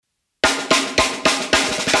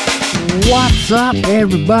What's up,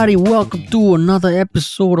 everybody? Welcome to another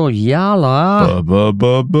episode of Yala,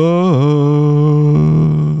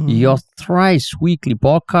 your thrice weekly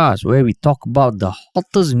podcast where we talk about the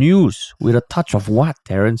hottest news with a touch of what,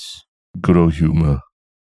 Terrence? Good old humor.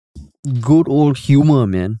 Good old humor,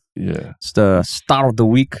 man. Yeah. It's the start of the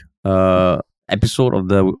week, episode of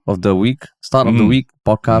the week, start of the week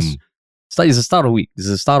podcast. It's the start of the week. It's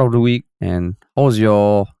the start of the week. And how was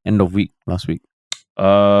your end of week last week?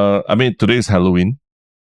 Today is Halloween.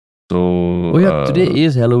 So today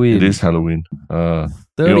is Halloween. It is Halloween.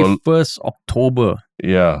 31st October.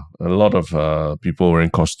 Yeah, a lot of people wearing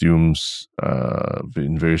costumes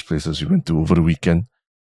in various places we went to over the weekend.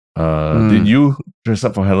 Did you dress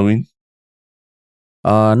up for Halloween?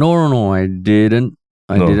 No, I didn't.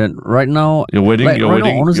 I didn't. Right now, your wedding,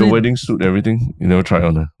 honestly, your wedding suit, everything. You never tried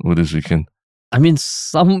on over this weekend. I mean,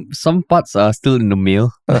 some parts are still in the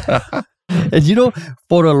mail. And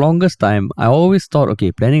for the longest time, I always thought,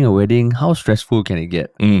 okay, planning a wedding, how stressful can it get?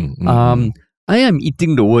 I am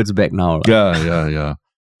eating the words back now. Yeah.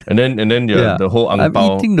 And then the whole ang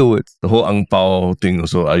pao. I'm eating the words. The whole ang pao thing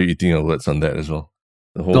also. Are you eating your words on that as well?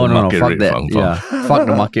 The whole No, market fuck rate that. for ang pao. Yeah, fuck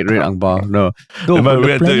the market rate ang pao. No.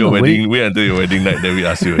 Wait until your wedding night, then we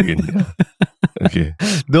ask you again. Yeah. Okay.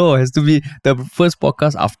 No, it has to be the first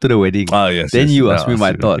podcast after the wedding. Yes. Then yes, you now ask me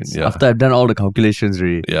my thoughts. Yeah. After I've done all the calculations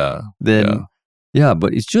already. Yeah. Then,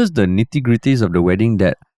 but it's just the nitty-gritties of the wedding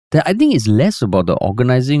that I think it's less about the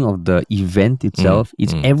organizing of the event itself.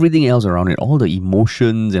 It's everything else around it. All the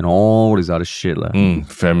emotions and all this other shit.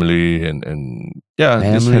 Family and just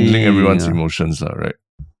handling everyone's emotions, right?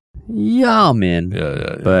 Yeah, man.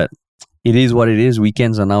 Yeah. But it is what it is.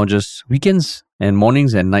 Weekends are now just weekends, and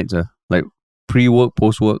mornings and nights are like pre-work,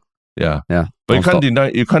 post-work. Yeah. But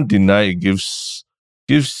you can't deny it gives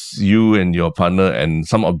you and your partner and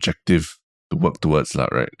some objective to work towards,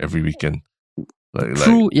 right? Every weekend.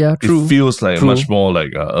 True. It feels like much more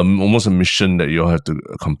like almost a mission that you all have to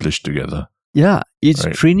accomplish together. Yeah, it's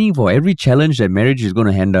training for every challenge that marriage is going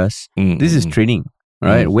to hand us. This is training,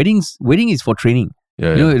 right? Wedding is for training.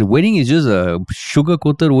 Wedding is just a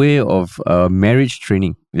sugar-coated way of marriage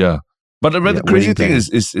training. Yeah. But the crazy thing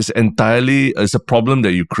is entirely, it's a problem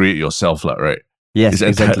that you create yourself, right? Yes,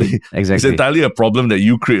 exactly. Exactly. It's entirely a problem that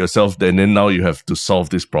you create yourself, and then now you have to solve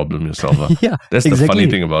this problem yourself. Yeah, that's the funny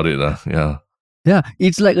thing about it. Yeah,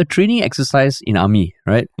 it's like a training exercise in army,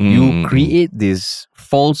 right? You create this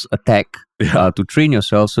false attack to train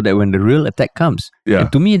yourself so that when the real attack comes. Yeah.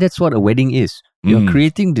 And to me, that's what a wedding is. You're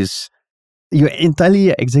creating this. You're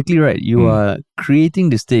entirely exactly right. You are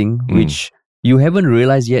creating this thing which you haven't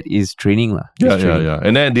realized yet is training. Yeah.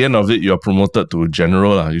 And then at the end of it, you're promoted to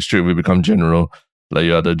general. You straight away become general. Like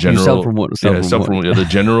you're the general. Self-promote. You're the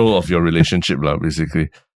general of your relationship, basically.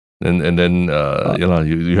 And then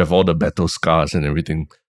you have all the battle scars and everything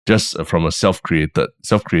just from a self-created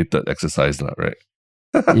exercise, right?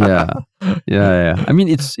 Yeah. I mean,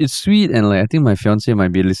 it's sweet, and I think my fiance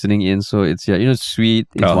might be listening in, so it's it's sweet,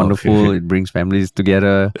 it's wonderful, okay. It brings families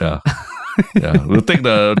together. Yeah. We'll take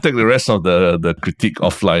the rest of the critique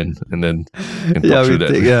offline and then talk through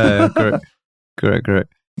that. Correct.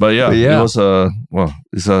 But it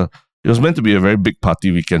was meant to be a very big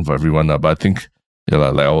party weekend for everyone, but I think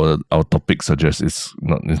like our topic suggests it's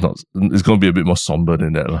going to be a bit more somber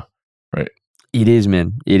than that, right? It is,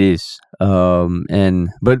 man. It is.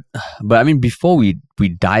 But I mean, before we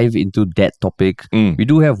dive into that topic, we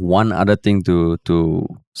do have one other thing to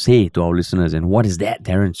say to our listeners. And what is that,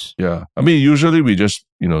 Terrence? Yeah. I mean, usually we just,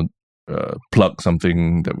 plug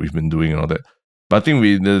something that we've been doing and all that. But I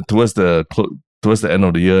think towards the end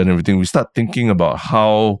of the year and everything, we start thinking about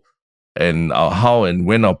how and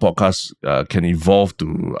when our podcast can evolve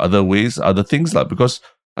to other ways, other things, because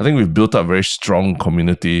I think we've built up a very strong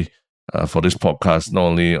community for this podcast, not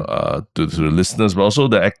only to the listeners, but also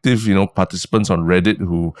the active, participants on Reddit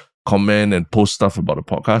who comment and post stuff about the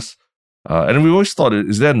podcast. And we always thought,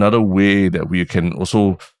 is there another way that we can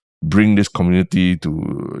also bring this community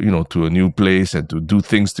to a new place and to do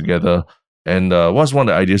things together? And what's one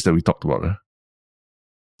of the ideas that we talked about?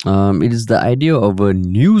 It is the idea of a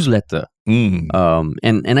newsletter. And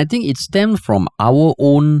I think it stemmed from our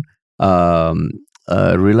own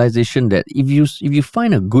realization that if you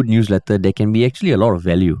find a good newsletter, there can be actually a lot of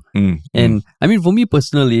value. And I mean, for me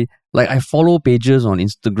personally, I follow pages on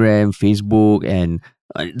Instagram, Facebook, and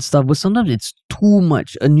stuff, but sometimes it's too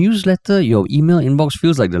much. A newsletter, your email inbox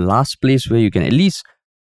feels like the last place where you can at least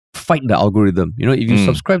fight the algorithm. If you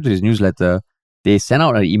subscribe to this newsletter, they send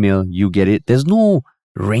out an email, you get it. There's no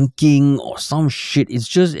ranking or some shit. It's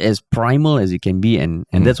just as primal as it can be, and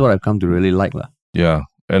that's what I've come to really like. Yeah.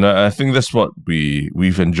 And I think that's what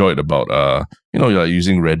we've enjoyed about you're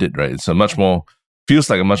using Reddit, right? It's feels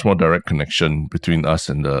like a much more direct connection between us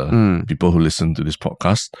and the people who listen to this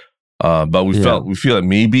podcast. But we feel like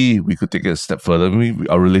maybe we could take it a step further. Maybe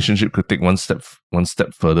our relationship could take one step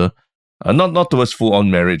further. Not towards full on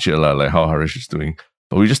marriage here, like how Harish is doing,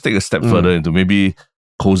 but we just take a step further into maybe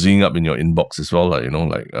cozying up in your inbox as well, like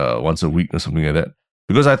once a week or something like that.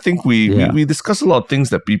 Because I think we discuss a lot of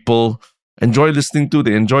things that people enjoy listening to.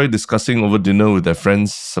 They enjoy discussing over dinner with their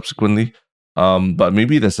friends subsequently. But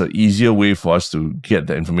maybe there's an easier way for us to get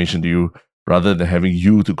the information to you rather than having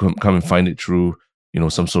you to come and find it through,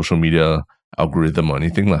 some social media algorithm or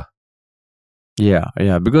anything lah. Yeah.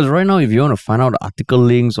 Because right now, if you want to find out article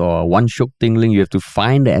links or one Shiok Thing link, you have to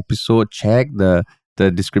find the episode, check the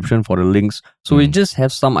description for the links. So we just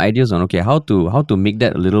have some ideas on how to make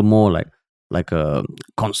that a little more like a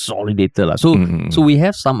consolidated lah. So we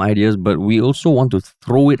have some ideas, but we also want to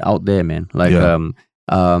throw it out there, man.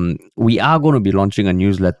 We are going to be launching a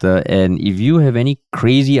newsletter, and if you have any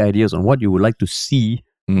crazy ideas on what you would like to see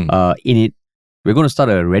in it, we're going to start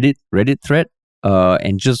a Reddit thread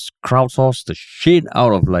and just crowdsource the shit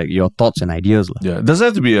out of your thoughts and ideas. Yeah, it doesn't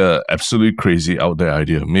have to be a absolutely crazy out there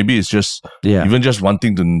idea. Maybe it's just even just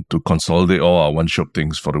wanting to consolidate all our one Shiok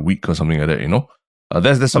things for the week or something like that,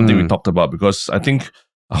 That's something we talked about, because I think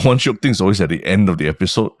one Shiok thing is always at the end of the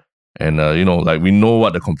episode. And, we know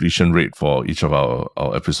what the completion rate for each of our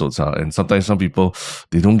episodes are. And sometimes some people,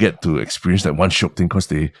 they don't get to experience that one Shiok thing because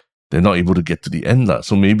they're not able to get to the end.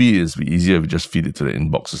 So maybe it's easier if we just feed it to the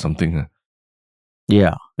inbox or something.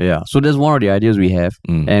 Yeah. So that's one of the ideas we have.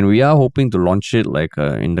 And we are hoping to launch it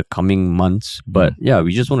in the coming months. But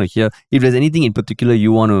we just want to hear if there's anything in particular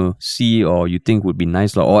you want to see or you think would be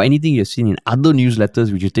nice, or anything you've seen in other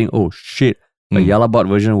newsletters which you think, oh shit, a Yalabat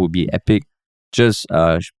version would be epic. Just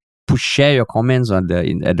share your comments at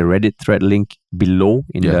the Reddit thread link below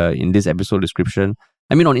in this episode description.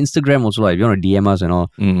 I mean, on Instagram also, if you want to DM us and all,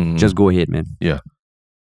 just go ahead, man. Yeah.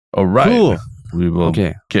 All right. Cool. We will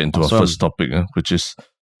get into our first topic, which is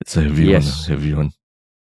it's a heavy one.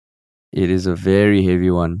 It is a very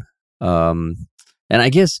heavy one. And I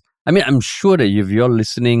guess, I'm sure that if you're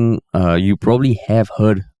listening, you probably have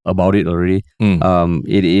heard about it already.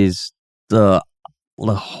 It is the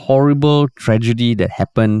horrible tragedy that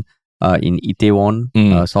happened in Itaewon,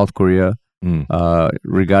 South Korea,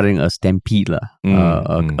 regarding a stampede,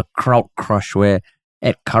 a crowd crush where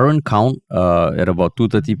at current count, at about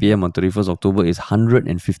 2:30 p.m. on 31st October, is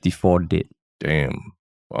 154 dead. Damn.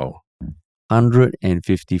 Wow.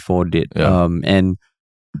 154 dead. Yeah. And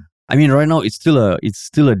right now it's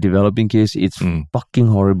still a developing case. It's fucking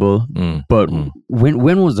horrible. But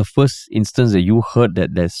when was the first instance that you heard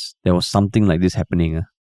that there was something like this happening?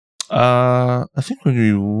 I think when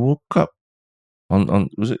we woke up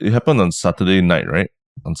it happened on Saturday night, right?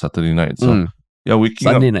 On Saturday night. So waking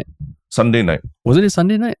up. Sunday night. Wasn't it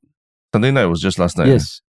Sunday night? Sunday night was just last night.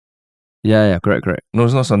 Yes. Yeah, correct. No,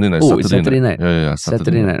 it's not Sunday night. Oh, it's Saturday night. Yeah,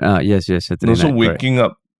 Saturday night. Yes, Saturday night. So waking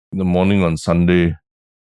up in the morning on Sunday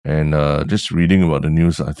and just reading about the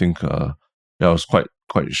news, I think it was quite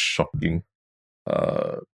shocking.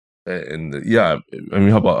 How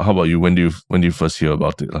about you? When do you first hear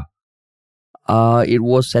about it? It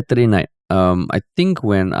was Saturday night. I think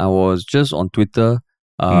when I was just on Twitter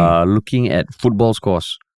looking at football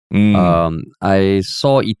scores. I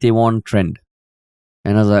saw Itaewon trend,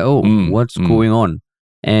 and I was like, what's going on?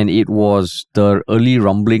 And it was the early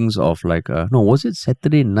rumblings of was it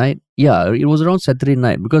Saturday night? Yeah, it was around Saturday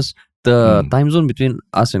night, because the time zone between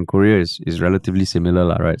us and Korea is relatively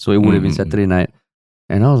similar, right? So it would have been Saturday night.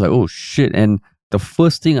 And I was like, oh shit. And the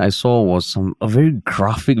first thing I saw was a very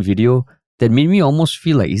graphic video that made me almost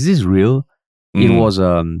feel like, is this real? It was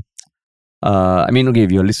if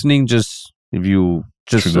you're listening,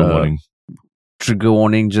 trigger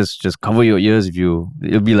warning, just cover your ears. It'll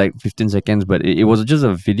be like 15 seconds, but it was just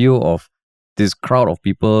a video of this crowd of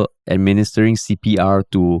people administering CPR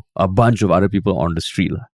to a bunch of other people on the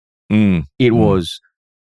street. It was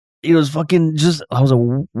fucking just, I was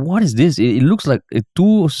like, what is this? It looks like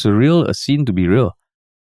too surreal a scene to be real.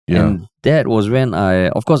 Yeah. And that was when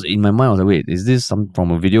of course, in my mind, I was like, wait, is this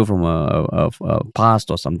from a video from a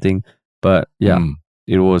past or something? But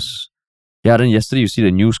it was. Yeah, then yesterday you see the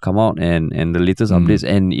news come out and the latest updates,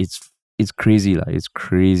 and it's crazy. It's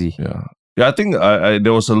crazy. Yeah. I think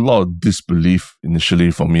there was a lot of disbelief initially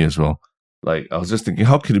for me as well. I was just thinking,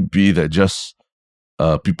 how could it be that just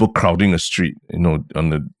people crowding a street, on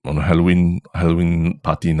a Halloween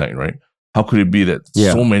party night, right? How could it be that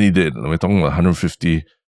so many did? We're talking about 150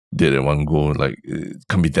 did at one go. It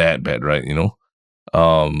can't be that bad, right?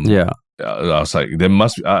 I was like, there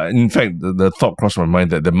must be, in fact, the thought crossed my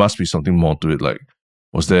mind that there must be something more to it. Like,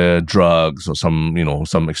 was there drugs or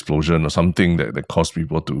some explosion or something that caused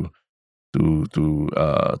people to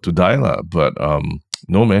die lah? But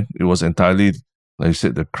no, man, it was entirely, like you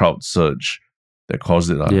said, the crowd surge that caused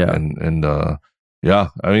it lah. Yeah. And yeah,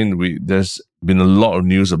 I mean, there's been a lot of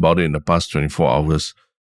news about it in the past 24 hours,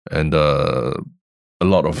 and a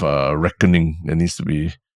lot of reckoning. There needs to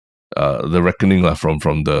be the reckoning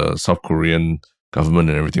from the South Korean government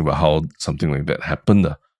and everything about how something like that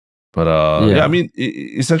happened. But yeah, I mean,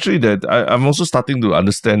 essentially that I'm also starting to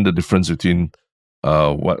understand the difference between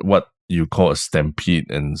what you call a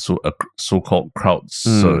stampede and so-called crowd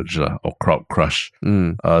surge or crowd crush.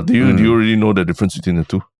 Do you really know the difference between the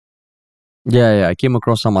two? Yeah, I came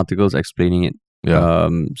across some articles explaining it. Yeah.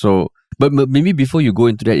 But maybe before you go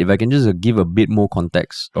into that, if I can just give a bit more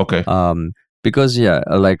context. Okay. Because I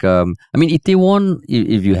mean, Itaewon,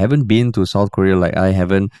 if you haven't been to South Korea, like I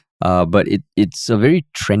haven't, but it's a very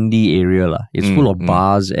trendy area lah. It's full of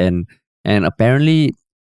bars and apparently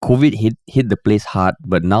COVID hit the place hard,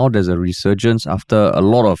 but now there's a resurgence after a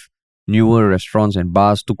lot of newer restaurants and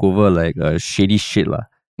bars took over like shady shit lah.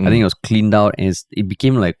 I think it was cleaned out and it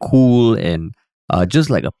became like cool and just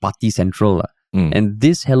like a party central lah. And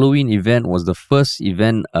this Halloween event was the first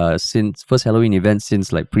Halloween event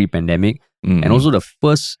since like pre-pandemic, and also the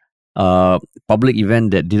first public event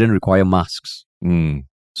that didn't require masks.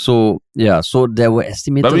 So yeah, so there were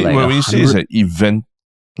estimated. But when you say it's an event,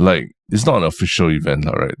 like it's not an official event,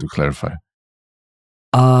 right? To clarify.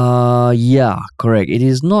 Yeah, correct. It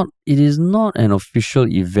is not an official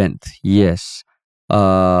event. Yes.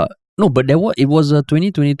 No, but it was a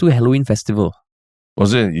 2022 Halloween festival.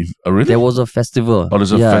 Was it really? There was a festival. Oh,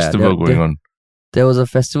 there's a festival going on. There was a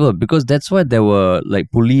festival because that's why there were like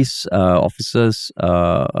police officers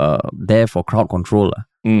there for crowd control.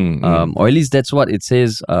 Or at least that's what it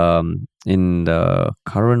says in the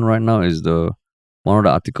current right now is one of the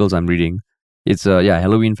articles I'm reading. It's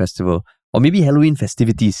Halloween festival or maybe Halloween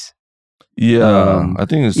festivities. Yeah, I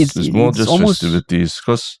think it's more just almost festivities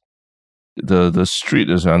because the street,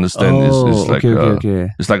 as I understand, is like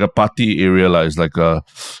it's like a party area lah. It's like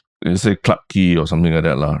it's a Clarke Quay or something like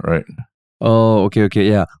that lah, right? Oh, okay,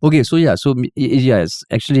 yeah. Okay, so it's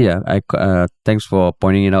actually thanks for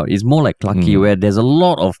pointing it out. It's more like Clarke Quay where there's a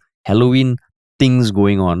lot of Halloween things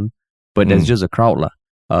going on, but there's just a crowd lah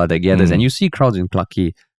that gathers, and you see crowds in Clarke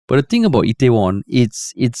Quay. But the thing about Itaewon,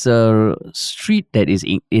 it's a street that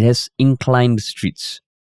it has inclined streets.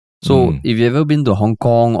 So if you've ever been to Hong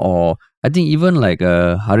Kong or I think even like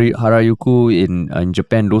Harajuku in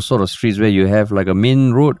Japan, those sort of streets where you have like a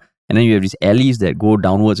main road and then you have these alleys that go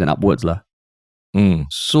downwards and upwards lah.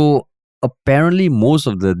 So apparently most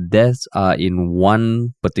of the deaths are in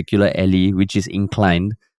one particular alley which is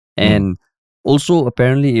inclined, and also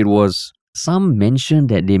apparently it was some mention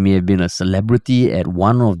that they may have been a celebrity at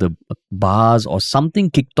one of the bars or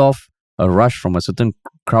something kicked off a rush from a certain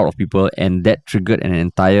crowd of people, and that triggered an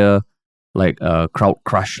entire like crowd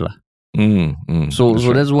crush lah. So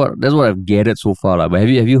that's what I've gathered so far lah. But have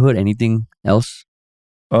you heard anything else?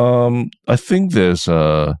 I think there's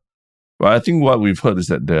I think what we've heard is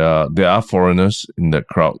that there are foreigners in that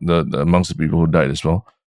crowd, the amongst the people who died as well.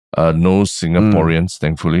 No Singaporeans,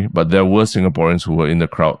 thankfully, but there were Singaporeans who were in the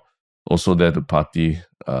crowd, also there to party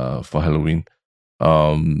for Halloween.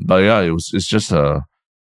 But yeah, it's just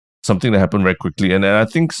something that happened very quickly, and I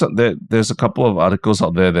think that there's a couple of articles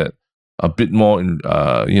out there that a bit more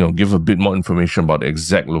give a bit more information about the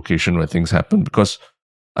exact location where things happen, because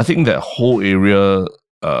I think that whole area,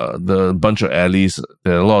 the bunch of alleys,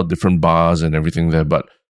 there are a lot of different bars and everything there, but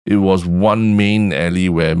it was one main alley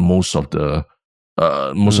where most of the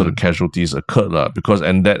casualties occurred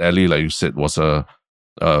and that alley, like you said, was a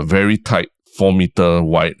very tight 4-meter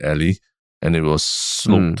wide alley, and it was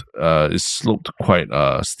sloped. It sloped quite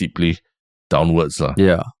steeply downwards,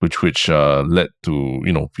 which led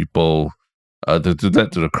to people led to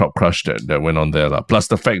the crowd crush that went on there, plus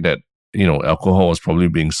the fact that alcohol was probably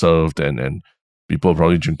being served and people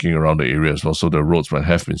probably drinking around the area as well, so the roads might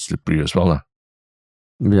have been slippery as well.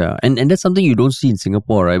 Yeah, and that's something you don't see in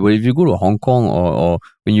Singapore, right? But if you go to Hong Kong or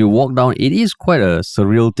when you walk down, it is quite a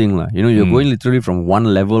surreal thing. You're going literally from one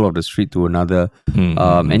level of the street to another.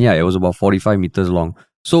 And yeah, it was about 45 meters long.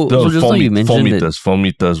 So just now you mentioned 4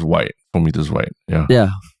 meters wide. 4 meters wide, yeah. Yeah,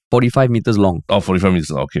 45 meters long. Oh, 45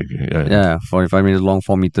 meters, okay. Yeah, 45 meters long,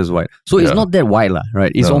 4 meters wide. So it's not that wide,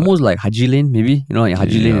 right? It's almost like Haji Lane, maybe,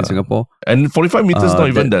 Haji Lane in Singapore. And 45 meters not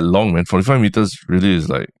even that long, man. 45 meters really is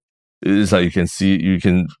like, it's like you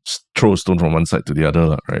can throw a stone from one side to the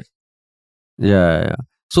other, right? Yeah.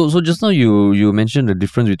 So just now you mentioned the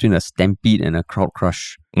difference between a stampede and a crowd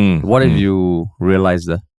crush. What have you realized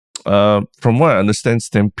there? From what I understand,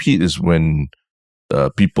 stampede is when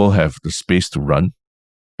people have the space to run,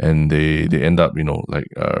 and they end up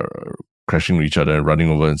crashing with each other and running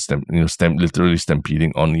over and literally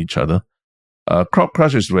stampeding on each other. Crowd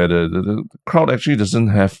crush is where the crowd actually doesn't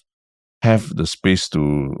have the space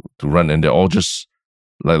to run, and they're all just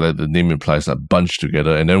like the name implies, like bunched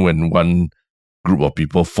together. And then when one group of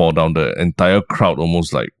people fall down, the entire crowd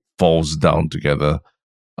almost like falls down together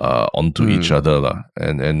onto each other,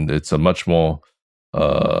 and it's a much more it's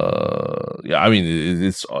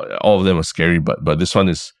all of them are scary, but this one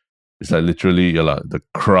is like literally the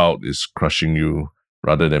crowd is crushing you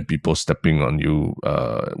rather than people stepping on you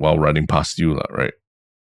while running past you, right?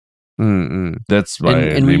 That's my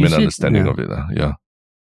layman understanding of it.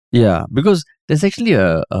 Yeah, because there's actually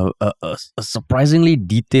a surprisingly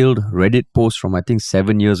detailed Reddit post from I think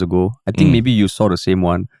 7 years ago. I think maybe you saw the same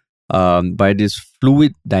one, by this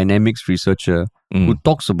fluid dynamics researcher who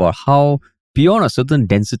talks about how beyond a certain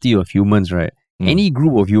density of humans, right, any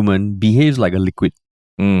group of human behaves like a liquid.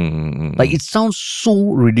 Like, it sounds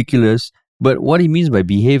so ridiculous, but what he means by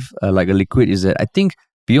behave like a liquid is that I think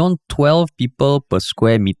beyond 12 people per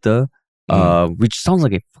square meter, which sounds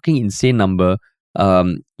like a fucking insane number,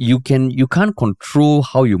 you can't control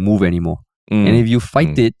how you move anymore. And if you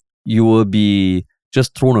fight it, you will be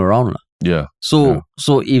just thrown around. So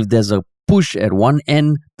if there's a push at one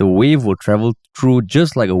end, the wave will travel through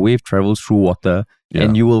just like a wave travels through water,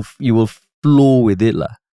 and you will flow with it.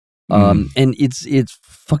 And it's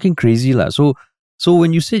fucking crazy. So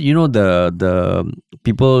when you said, the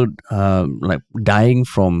people like dying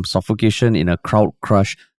from suffocation in a crowd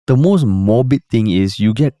crush, the most morbid thing is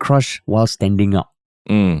you get crushed while standing up.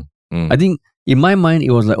 I think in my mind,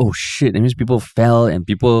 it was like, oh shit, that means people fell and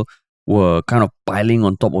people were kind of piling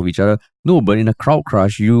on top of each other. No, but in a crowd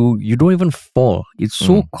crush, you don't even fall. It's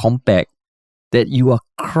so compact that you are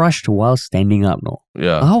crushed while standing up. No,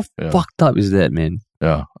 how fucked up is that, man?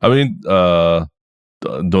 Yeah, I mean, don't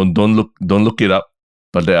look it up,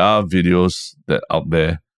 but there are videos that out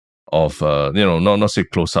there of not say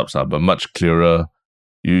close-ups, but much clearer.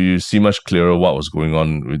 You see much clearer what was going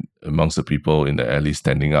on amongst the people in the alley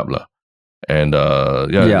standing up, and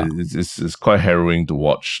it's quite harrowing to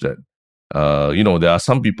watch that. There are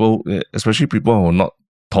some people, especially people who are not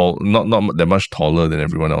tall, not that much taller than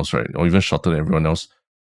everyone else, right, or even shorter than everyone else.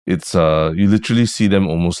 It's you literally see them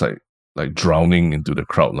almost like drowning into the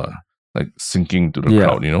crowd, like sinking to the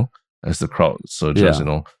crowd, as the crowd surges,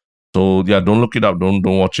 So don't look it up, don't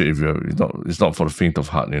watch it if it's not for the faint of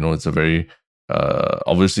heart, It's a very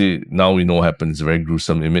obviously now we know what happened. It's a very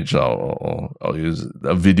gruesome image, or is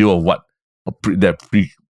a video of what the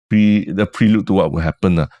prelude to what will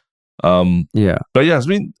happen. But I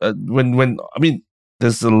mean, when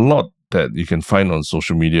there's a lot that you can find on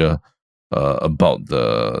social media about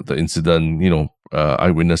the incident,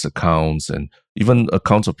 eyewitness accounts and even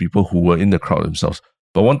accounts of people who were in the crowd themselves.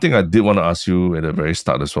 But one thing I did want to ask you at the very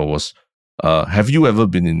start as well was, have you ever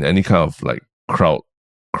been in any kind of like crowd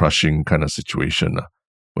crushing kind of situation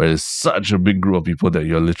where there's such a big group of people that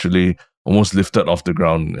you're literally almost lifted off the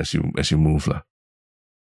ground as you move?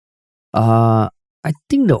 I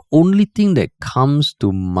think the only thing that comes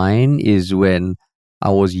to mind is when I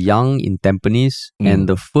was young in Tampines and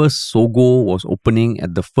the first Sogo was opening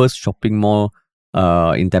at the first shopping mall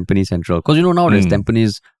in Tampines Central. Because now there's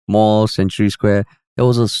Tampines Mall, Century Square. There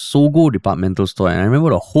was a Sogo departmental store, and I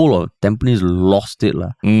remember the whole of Tampines lost it.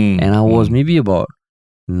 And I was maybe about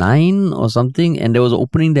 9 or something, and there was an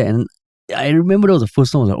opening there, and I remember that was the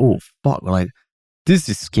first time I was like, oh fuck, like this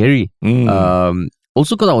is scary.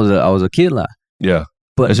 Also because I was a kid. Yeah.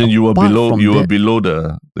 But as in you were below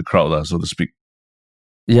the crowd, so to speak.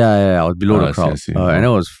 Yeah, I was below the crowd. I see. And it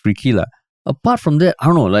was freaky. Apart from that, I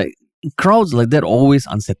don't know, like crowds like that always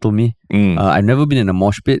unsettle me. I've never been in a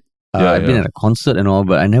mosh pit. I've been at a concert and all,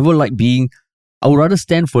 but I never like being. I would rather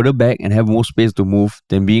stand further back and have more space to move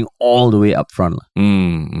than being all the way up front.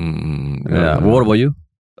 But what about you?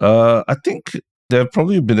 I think there have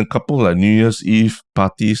probably been a couple like New Year's Eve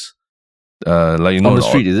parties. On the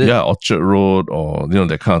street, is it? Yeah, Orchard Road or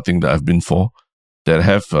that kind of thing that I've been for, that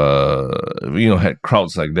have had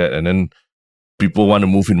crowds like that, and then people want to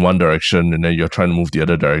move in one direction and then you're trying to move the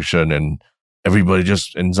other direction and everybody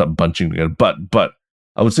just ends up bunching together. But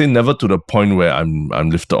I would say never to the point where I'm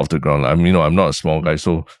lifted off the ground. I'm not a small guy,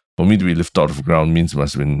 so for me to be lifted off the ground means it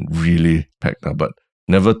must have been really packed, but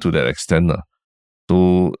never to that extent.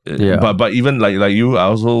 So, but even like you, I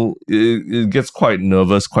also it gets quite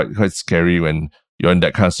nervous, quite scary when you're in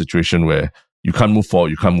that kind of situation where you can't move forward,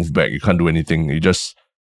 you can't move back, you can't do anything. You just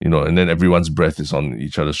and then everyone's breath is on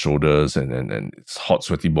each other's shoulders, and it's hot,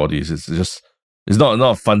 sweaty bodies. It's not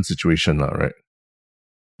a fun situation, right?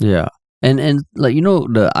 Yeah. And like,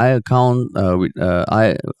 the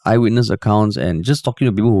eyewitness accounts, and just talking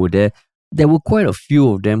to people who were there were quite a few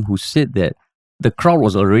of them who said that the crowd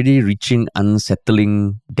was already reaching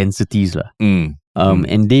unsettling densities.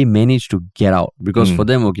 And they managed to get out because for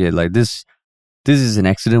them, okay, like this is an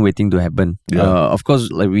accident waiting to happen. Yeah. Of course,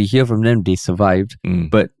 like we hear from them, they survived,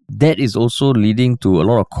 but that is also leading to a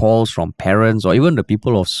lot of calls from parents or even the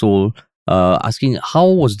people of Seoul asking, how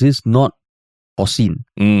was this not foreseen?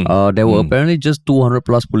 There were apparently just 200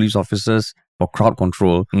 plus police officers for crowd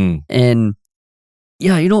control. And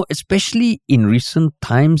yeah, especially in recent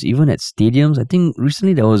times, even at stadiums, I think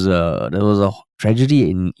recently there was a tragedy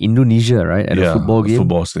in Indonesia, right? At a football game.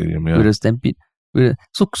 Football stadium, yeah. With a stampede.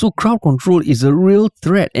 So crowd control is a real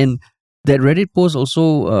threat. And that Reddit post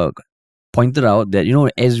also pointed out that,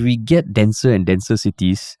 as we get denser and denser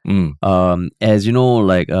cities, as,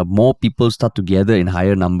 more people start to gather in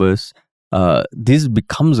higher numbers, this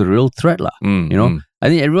becomes a real threat. I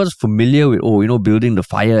think everyone's familiar with, building the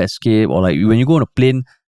fire escape, or like when you go on a plane,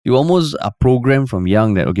 you almost are programmed from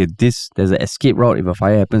young that, okay, there's an escape route if a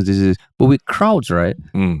fire happens, but with crowds, right?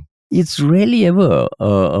 It's rarely ever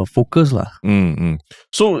a focus.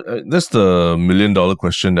 So that's the $1 million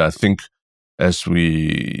question that I think as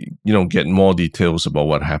we, get more details about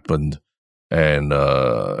what happened and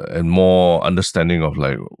more understanding of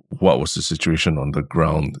like what was the situation on the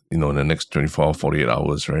ground, in the next 24 48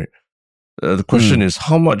 hours, right? The question is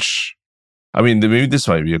how much, maybe this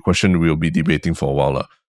might be a question we'll be debating for a while.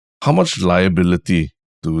 How much liability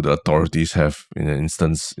do the authorities have in an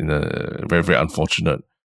instance, in a very, very unfortunate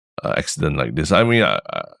accident like this? I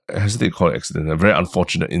hesitate to call it accident, a very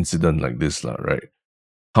unfortunate incident like this, right?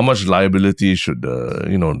 How much liability should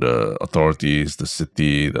the authorities, the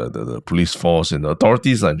city, the police force, and the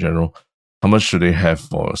authorities in general, how much should they have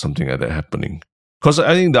for something like that happening? Because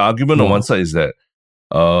I think the argument on one side is that,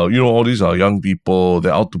 all these are young people,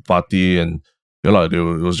 they're out to party, and it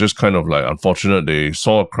was just kind of like unfortunate. They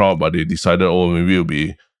saw a crowd, but they decided, maybe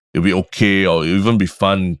it'll be okay, or it'll even be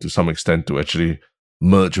fun to some extent to actually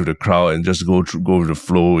merge with the crowd and just go with the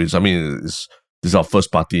flow. This is our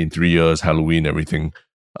first party in 3 years, Halloween, everything.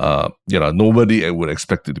 Nobody would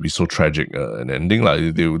expect it to be so tragic an ending.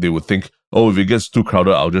 Like they would think, if it gets too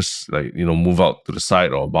crowded, I'll just move out to the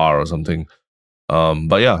side or a bar or something.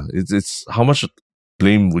 But yeah, it's how much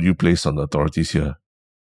blame would you place on the authorities here?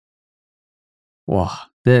 Wow,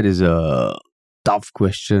 that is a tough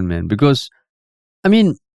question, man. Because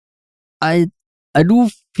I do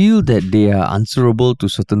feel that they are answerable to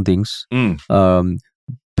certain things.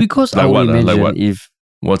 Because like I would imagine like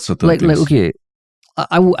what certain things? Like okay,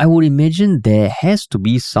 I would imagine there has to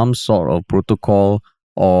be some sort of protocol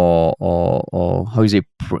or how is it,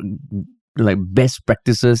 like best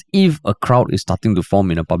practices if a crowd is starting to form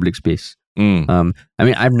in a public space.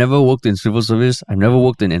 I've never worked in civil service, I've never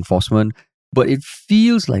worked in enforcement, but it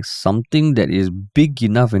feels like something that is big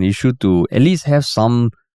enough an issue to at least have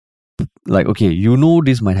some, like, okay,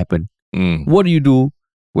 this might happen. What do you do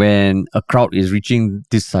when a crowd is reaching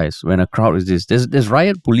this size? When a crowd is this, there's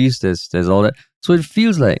riot police, there's all that. So it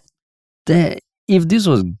feels like that if this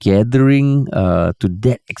was gathering to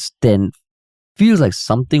that extent, feels like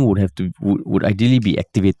something would ideally be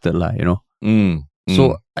activated,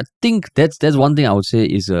 So I think that's one thing I would say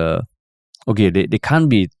is okay, they can't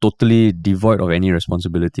be totally devoid of any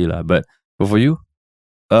responsibility, But for you?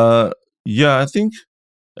 Yeah, I think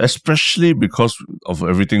especially because of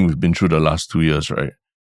everything we've been through the last 2 years, right?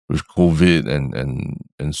 With COVID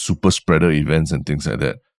and super spreader events and things like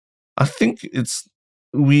that. I think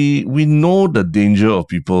we know the danger of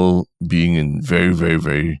people being in very, very,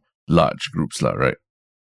 very large groups, right?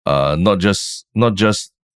 Not just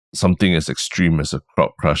something as extreme as a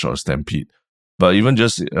crowd crush or a stampede, but even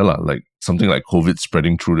just like something like COVID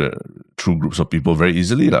spreading through groups of people very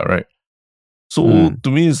easily, right? So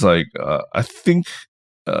to me, it's like I think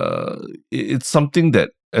it's something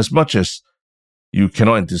that, as much as you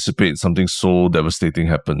cannot anticipate something so devastating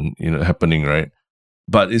happening, right?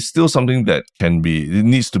 But it's still something that it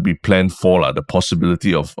needs to be planned for, the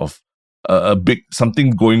possibility of a big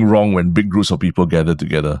something going wrong when big groups of people gather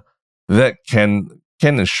together. That can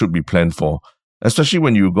and should be planned for, especially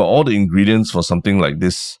when you've got all the ingredients for something like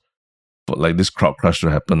this, crowd crush to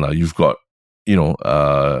happen. You've got,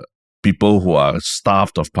 people who are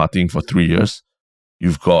starved of partying for 3 years.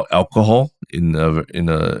 You've got alcohol in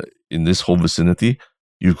this whole vicinity.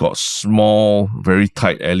 You've got small, very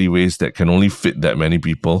tight alleyways that can only fit that many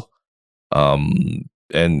people. You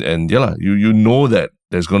know that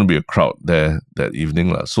there's going to be a crowd there that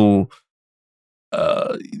evening. So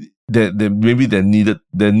maybe there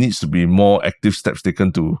needs to be more active steps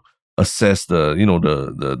taken to assess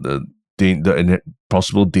the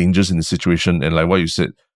possible dangers in the situation, and like what you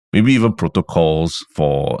said, maybe even protocols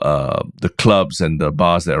for the clubs and the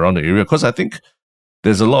bars that are around the area. Because I think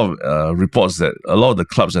there's a lot of reports that a lot of the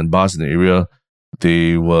clubs and bars in the area,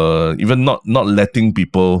 they were even not letting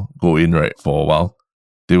people go in, right, for a while.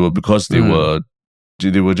 They were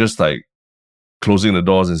just like closing the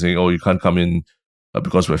doors and saying, oh, you can't come in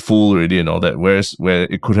because we're full already and all that. Whereas where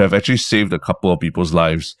it could have actually saved a couple of people's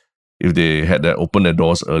lives if they had opened their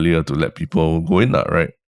doors earlier to let people go in,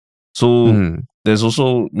 right? So there's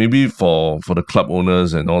also, maybe for the club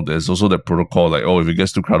owners and all, there's also that protocol like, oh, if it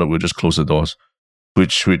gets too crowded, we'll just close the doors.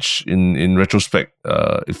 Which in retrospect,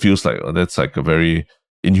 it feels like that's like a very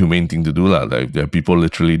inhumane thing to do, like there are people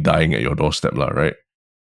literally dying at your doorstep, right?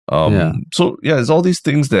 So yeah, it's all these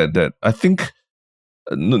things that I think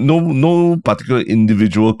no particular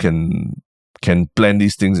individual can plan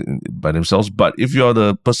these things by themselves. But if you're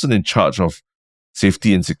the person in charge of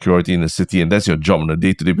safety and security in the city, and that's your job on a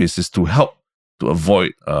day-to-day basis to help to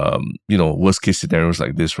avoid worst case scenarios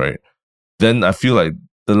like this, right? Then I feel like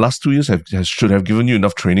the last 2 years should have given you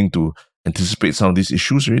enough training to anticipate some of these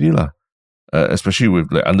issues already, especially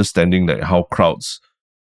with like understanding that how crowds,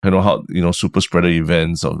 how super spreader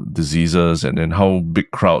events of diseases, and then how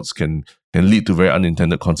big crowds can lead to very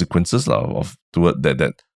unintended consequences toward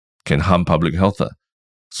that can harm public health.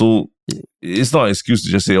 So it's not an excuse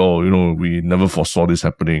to just say, oh, we never foresaw this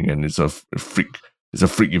happening, and it's a freak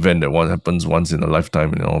event that happens once in a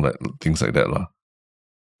lifetime, and all that, things like that.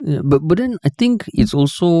 Yeah, but then I think it's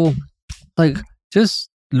also like just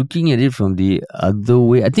looking at it from the other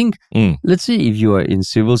way. I think, let's say if you are in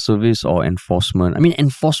civil service or enforcement, I mean,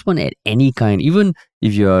 enforcement at any kind, even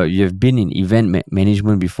if you have been in event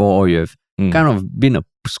management before, or you have kind of been a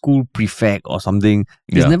school prefect or something,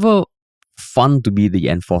 it's never fun to be the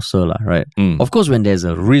enforcer, right? Of course, when there's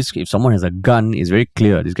a risk, if someone has a gun, it's very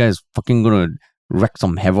clear this guy is fucking gonna wreak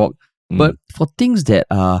some havoc. But for things that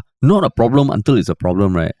are not a problem until it's a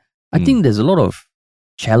problem, right? I think there's a lot of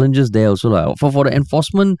challenges there also. Like for the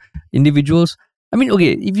enforcement individuals, I mean,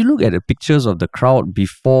 okay, if you look at the pictures of the crowd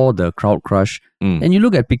before the crowd crush, and you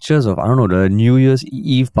look at pictures of, I don't know, the New Year's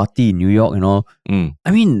Eve party in New York and all,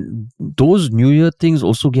 I mean, those New Year things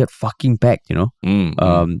also get fucking packed,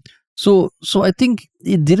 So I think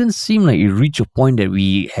it didn't seem like it reached a point that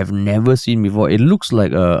we have never seen before. It looks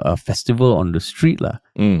like a festival on the street.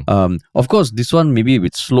 Of course, this one maybe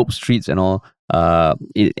with sloped streets and all,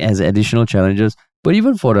 it has additional challenges. But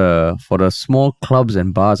even for the small clubs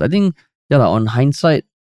and bars, I think, on hindsight,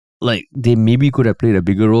 like they maybe could have played a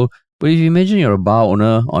bigger role. But if you imagine you're a bar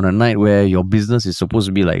owner on a night where your business is supposed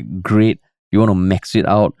to be like great, you want to max it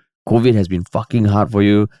out, COVID has been fucking hard for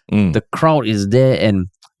you, the crowd is there, and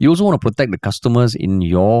you also want to protect the customers in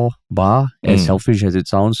your bar, as selfish as it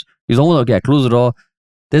sounds. It's almost okay, I close the door.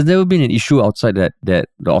 There's never been an issue outside that the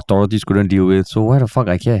authorities couldn't deal with. So why the fuck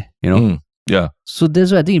I care, Yeah. So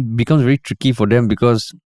that's why I think it becomes very tricky for them,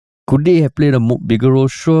 because could they have played a bigger role?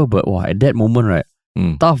 Sure, but at that moment, right?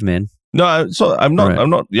 Tough, man. No, so I'm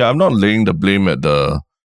not laying the blame at the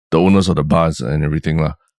owners of the bars and everything,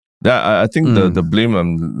 I think the blame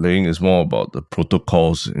I'm laying is more about the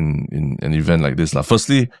protocols in an event like this,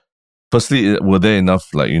 Firstly, were there enough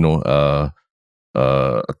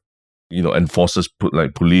enforcers, put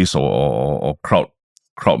like police or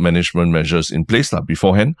crowd management measures in place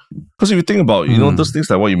beforehand? Because if you think about those things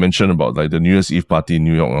like what you mentioned about like the New Year's Eve party in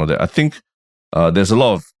New York and all that, I think there's a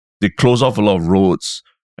lot of, they close off a lot of roads,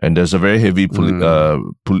 and there's a very heavy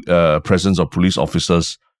presence of police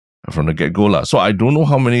officers from the get-go. So I don't know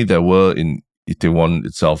how many there were in Itaewon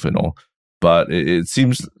itself and all, but it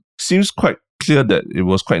seems quite clear that it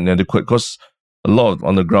was quite inadequate, because a lot of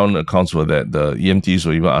on-the-ground accounts were that the EMTs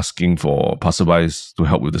were even asking for passerbys to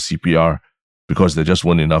help with the CPR because there just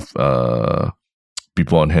weren't enough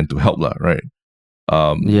people on hand to help, right?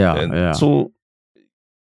 So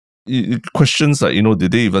questions like,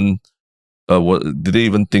 did they even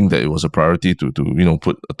think that it was a priority to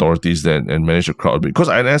put authorities there and manage the crowd? Because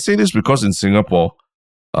I say this because in Singapore,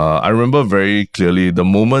 I remember very clearly the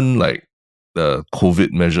moment like the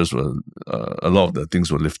COVID measures were, a lot of the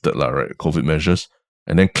things were lifted, right? COVID measures,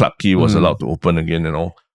 and then Clarke Quay was allowed to open again and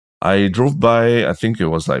all. I drove by, I think it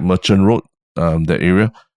was like Merchant Road, that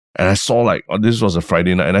area, and I saw this was a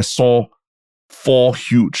Friday night, and I saw 4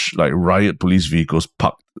 huge like riot police vehicles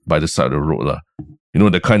parked by the side of the road,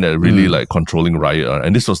 the kind that really like controlling riot.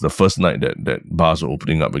 And this was the first night that bars were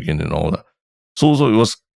opening up again and all that. So it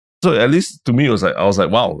was So at least to me, I was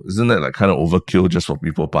like, wow, isn't that like kind of overkill just for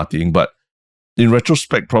people partying? But in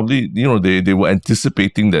retrospect, probably, they were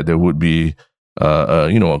anticipating that there would be,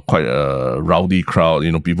 quite a rowdy crowd,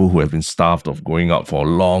 people who have been starved of going out for a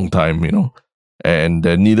long time, and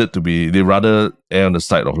there needed to be, they rather err on the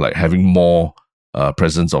side of like having more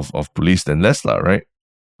presence of police than less, right?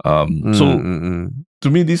 So to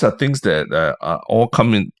me, these are things that are all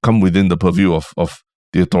come within the purview of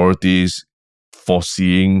the authorities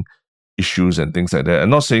foreseeing issues and things like that. I'm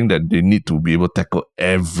not saying that they need to be able to tackle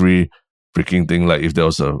every freaking thing. Like if there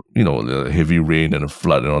was a heavy rain and a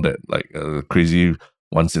flood and all that, like a crazy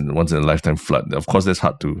once in a lifetime flood. Of course, that's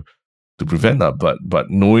hard to prevent that. But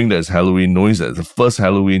knowing that it's Halloween, knowing that it's the first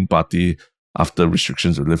Halloween party after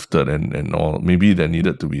restrictions were lifted and all, maybe there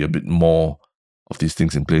needed to be a bit more of these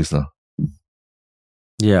things in place now.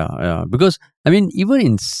 Yeah. Because I mean, even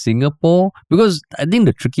in Singapore, because I think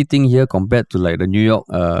the tricky thing here compared to like the New York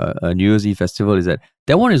New Year's Eve festival is that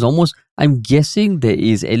one is almost. I'm guessing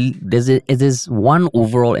there's one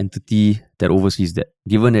overall entity that oversees that.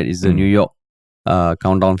 Given that it's the New York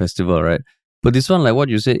Countdown Festival, right? But this one, like what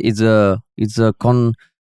you said, it's a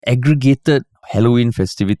aggregated Halloween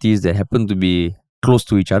festivities that happen to be close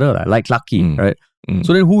to each other, like Clarke Quay, right?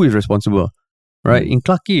 So then who is responsible, right? In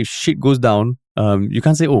Clarke Quay, if shit goes down, you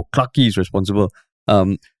can't say, oh, Clarke Quay is responsible.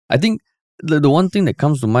 I think the one thing that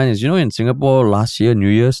comes to mind is, in Singapore last year, New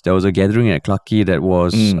Year's, there was a gathering at Clarke Quay that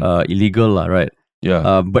was illegal, right?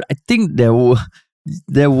 Yeah. But I think there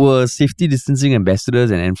were safety distancing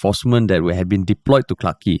ambassadors and enforcement that had been deployed to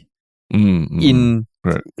Clarke Quay in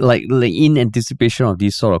right. like in anticipation of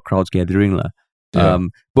these sort of crowds gathering, lah. Yeah.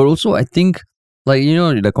 But also I think, like,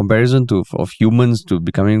 the comparison of humans to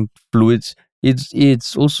becoming fluids,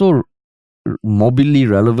 it's also morbidly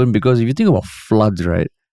relevant, because if you think about floods, right?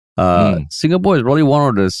 Singapore is probably one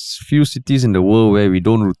of the few cities in the world where we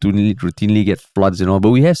don't routinely get floods and all,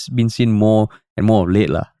 but we have been seeing more and more of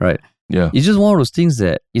late, right? Yeah. It's just one of those things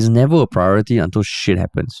that is never a priority until shit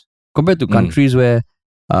happens. Compared to countries where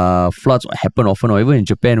floods happen often, or even in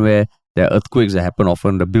Japan where there are earthquakes that happen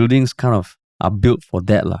often, the buildings kind of are built for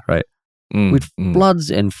that, right? With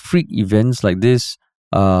floods and freak events like this,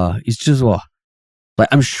 it's just like,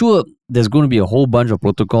 I'm sure there's going to be a whole bunch of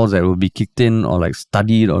protocols that will be kicked in or like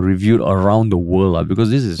studied or reviewed around the world, because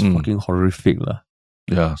this is fucking horrific.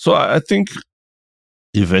 Yeah. So I think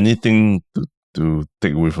if anything to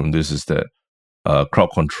take away from this is that crowd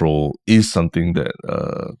control is something that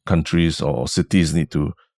countries or cities need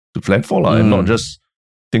to plan for, and not just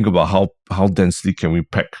think about how densely can we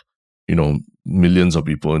pack, millions of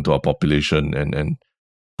people into our population. And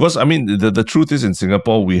because, I mean, the truth is, in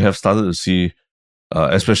Singapore, we have started to see,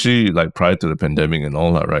 especially like prior to the pandemic and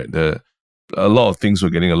all that, right? A lot of things were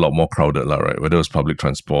getting a lot more crowded, right? Whether it was public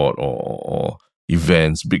transport or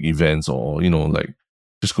events, big events, or, like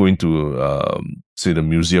just going to, say, the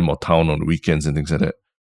museum or town on the weekends and things like that.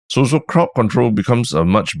 So crowd control becomes a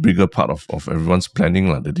much bigger part of everyone's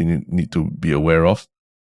planning that they need to be aware of.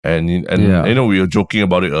 And we were joking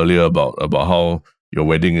about it earlier about how your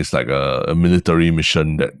wedding is like a military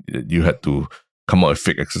mission that you had to come up with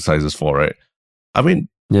fake exercises for, right? I mean,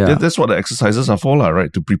 that's what the exercises are for,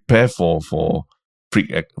 right? To prepare for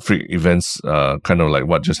freak events, kind of like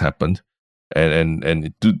what just happened,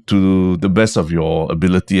 and to the best of your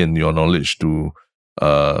ability and your knowledge to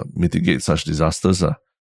mitigate such disasters.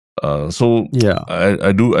 So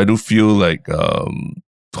I do feel like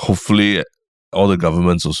hopefully all the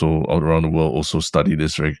governments also all around the world also study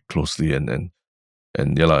this very closely and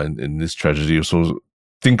in this tragedy also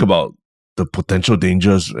think about the potential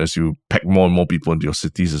dangers as you pack more and more people into your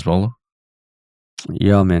cities as well.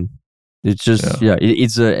 Yeah, man. It's just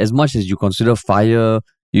it's as much as you consider fire,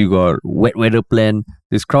 you got wet weather plan.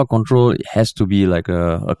 This crowd control has to be like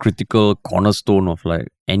a critical cornerstone of like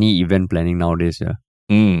any event planning nowadays. Yeah.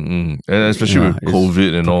 And especially with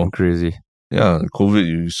COVID and all. Crazy. Yeah, COVID,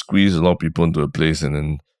 you squeeze a lot of people into a place, and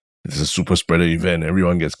then it's a super spreader event.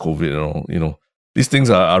 Everyone gets COVID and all. These things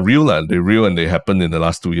are real, and they're real, and they happened in the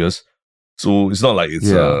last 2 years. So it's not like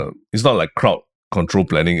it's not like crowd control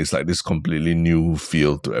planning. It's like this completely new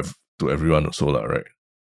field to everyone also, right?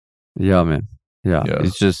 Yeah, man. Yeah.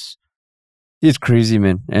 It's crazy,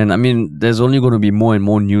 man. And I mean, there's only going to be more and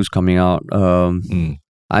more news coming out.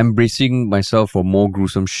 I'm bracing myself for more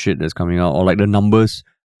gruesome shit that's coming out, or like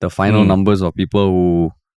the final numbers of people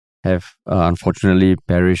who have unfortunately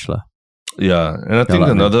perished. Yeah, and I think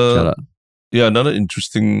another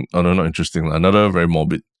interesting, not interesting, another very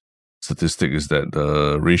morbid statistic is that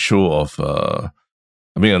the ratio of,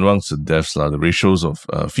 amongst the deaths, the ratios of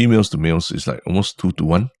females to males is like almost 2 to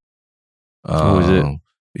 1. Is it?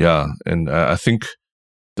 Yeah, and I think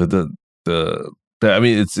I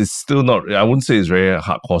mean, it's still not. I wouldn't say it's very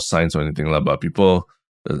hardcore science or anything like, but people,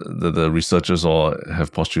 the researchers all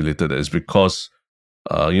have postulated that it's because,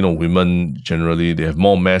 women generally they have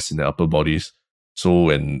more mass in their upper bodies. So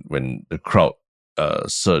when the crowd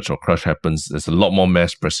surge or crush happens, there's a lot more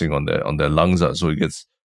mass pressing on their lungs, so it gets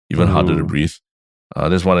even harder to breathe.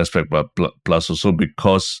 That's one aspect, but plus also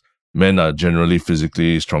because men are generally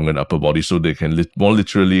physically stronger in upper body, so they can more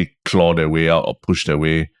literally claw their way out or push their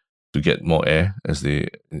way to get more air as they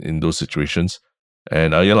in those situations.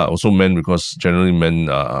 And also men, because generally men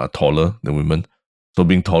are taller than women, so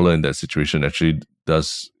being taller in that situation actually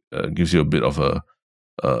does gives you a bit of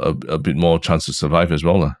a bit more chance to survive as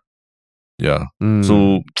well, lah. Yeah.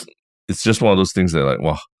 So it's just one of those things that like,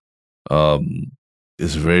 wow,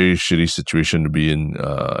 it's a very shitty situation to be in,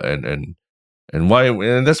 and why?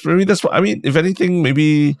 And that's what I mean. If anything,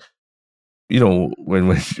 maybe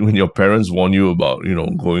when your parents warn you about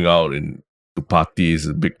going out and to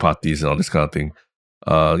parties, big parties, and all this kind of thing.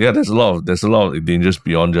 There's a lot of dangers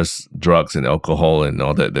beyond just drugs and alcohol and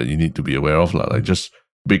all that you need to be aware of, lah. Like just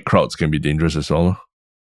big crowds can be dangerous as well.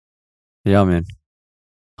 Yeah, man.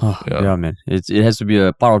 Yeah, man. It has to be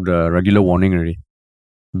a part of the regular warning already.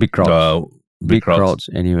 Big crowds. Big crowds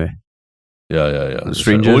anyway. Yeah.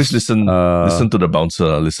 Strangers. Always listen to the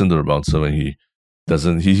bouncer. Listen to the bouncer when he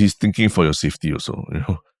doesn't. He's thinking for your safety also.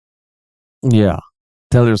 Yeah.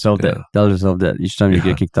 Tell yourself that. Tell yourself that each time you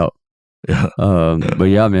get kicked out. Yeah. But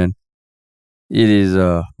yeah, man. It is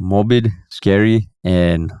morbid, scary,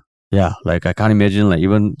 and yeah, like I can't imagine like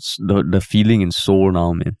even the feeling in Seoul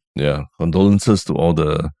now, man. Yeah. Condolences to all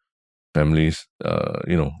the families.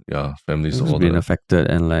 Families who's been affected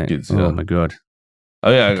and like kids, my god.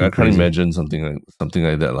 I can't imagine something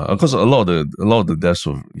like that, lah. Because a lot of the deaths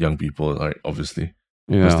of young people, right? Obviously,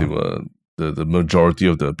 because they were the majority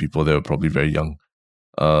of the people there were probably very young.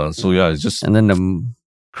 So yeah, it's just and then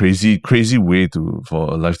the crazy way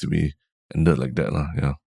for a life to be ended like that, lah.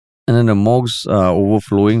 Yeah. And then the morgues are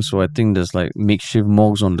overflowing, so I think there's like makeshift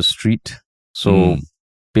morgues on the street. So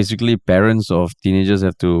basically, parents of teenagers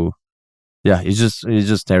have to. Yeah, it's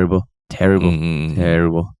just terrible.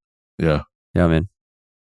 Terrible. Yeah, man.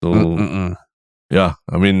 So yeah,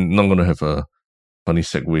 I mean, not gonna have a funny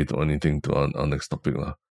segue to anything to our next topic,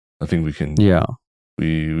 lah. I think we can. Yeah,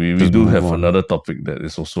 we do have another topic that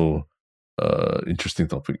is also interesting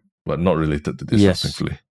topic, but not related to this,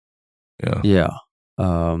 thankfully. Yeah.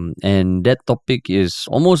 And that topic is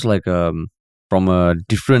almost like from a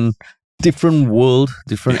different world,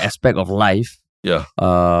 different aspect of life. Yeah.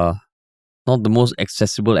 Not the most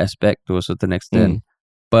accessible aspect to a certain extent,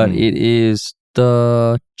 but it is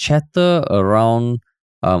the chatter around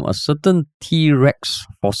a certain T-Rex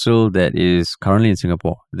fossil that is currently in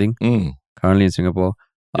Singapore. I think currently in Singapore.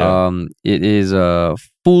 Yeah. It is a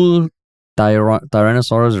full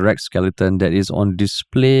Tyrannosaurus Rex skeleton that is on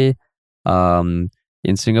display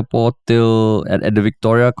in Singapore till at the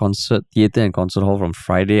Victoria Concert Theatre and Concert Hall from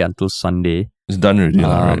Friday until Sunday. It's done already,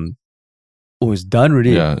 right? Oh, it's done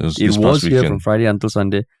already. Yeah, it was here from Friday until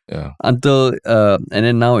Sunday. Yeah. Until and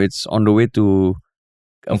then now it's on the way to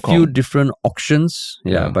a few different auctions.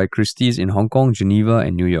 Yeah, by Christie's in Hong Kong, Geneva,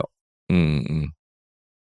 and New York.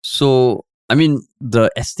 So I mean,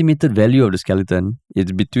 the estimated value of the skeleton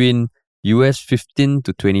is between US 15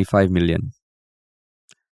 to 25 million.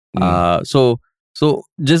 So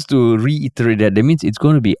just to reiterate that means it's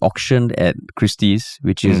going to be auctioned at Christie's,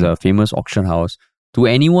 which is a famous auction house, to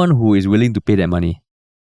anyone who is willing to pay that money.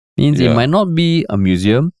 Means it might not be a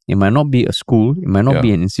museum, it might not be a school, it might not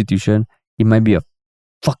be an institution, it might be a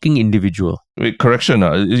fucking individual. Wait, correction.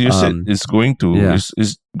 You said it's going to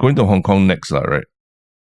it's going to Hong Kong next, right?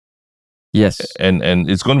 Yes. And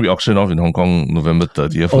it's going to be auctioned off in Hong Kong November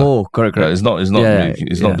 30th. Oh, correct. Yeah, it's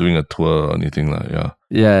not doing a tour or anything, yeah.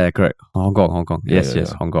 Yeah, correct. Hong Kong. Yes,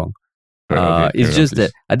 Hong Kong. Okay, it's just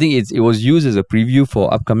that I think it was used as a preview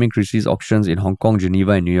for upcoming Christie's auctions in Hong Kong,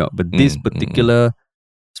 Geneva, and New York. But this particular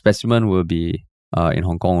specimen will be in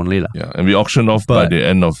Hong Kong only, lah. Yeah, and be auctioned off by the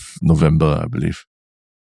end of November, I believe.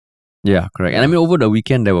 Yeah, correct. And I mean, over the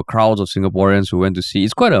weekend there were crowds of Singaporeans who went to see.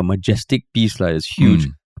 It's quite a majestic piece, like it's huge.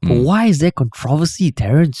 But why is there controversy,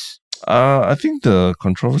 Terrence? I think the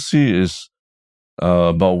controversy is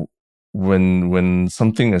about when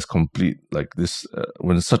something is complete like this,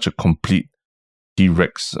 when such a complete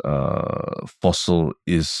T-Rex fossil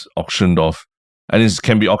is auctioned off, and it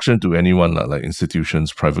can be auctioned to anyone, like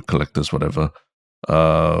institutions, private collectors, whatever. There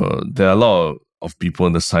are a lot of people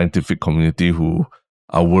in the scientific community who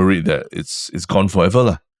are worried that it's gone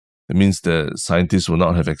forever. It means that scientists will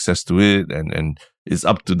not have access to it, and it's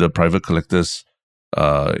up to the private collectors,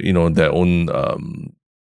 their own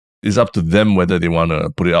it's up to them whether they want to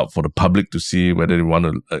put it out for the public to see, whether they want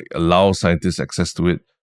to allow scientists access to it.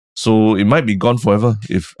 So it might be gone forever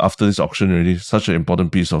if after this auction already. Such an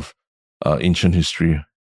important piece of ancient history.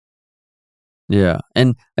 Yeah,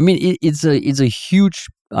 and I mean it's a huge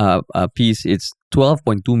piece. It's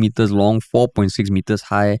 12.2 meters long, 4.6 meters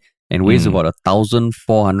high, and weighs about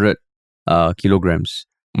 1,400 kilograms.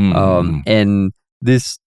 And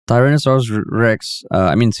this Tyrannosaurus Rex,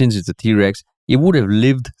 I mean, since it's a T-Rex, it would have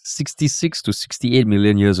lived 66 to 68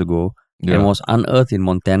 million years ago and was unearthed in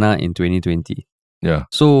Montana in 2020. Yeah.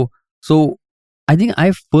 So I think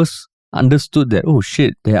I first understood that, oh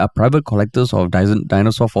shit, there are private collectors of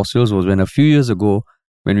dinosaur fossils was when a few years ago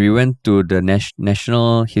when we went to the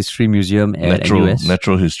National History Museum at NUS.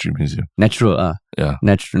 Natural History Museum. Natural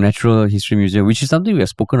History Museum, which is something we have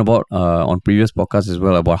spoken about on previous podcasts as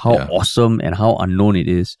well, about how awesome and how unknown it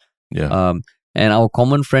is. Yeah. And our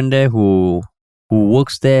common friend there who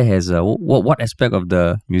works there has what aspect of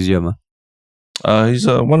the museum? He's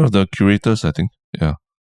one of the curators, I think. Yeah.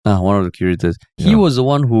 One of the curators. He was the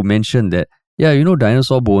one who mentioned that,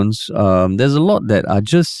 dinosaur bones, there's a lot that are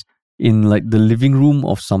just in like the living room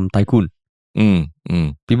of some tycoon.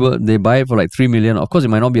 People, they buy it for like 3 million. Of course, it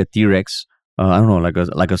might not be a T-Rex. I don't know,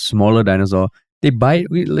 like a smaller dinosaur. They buy,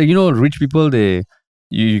 rich people,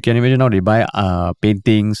 you can imagine how they buy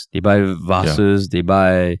paintings, they buy vases, they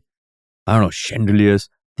buy, I don't know, chandeliers.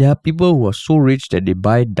 There are people who are so rich that they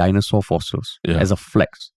buy dinosaur fossils as a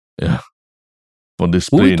flex. Yeah. For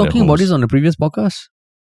display. Were we talking about this on the previous podcast?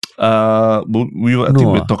 I think we were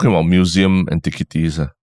talking about museum antiquities.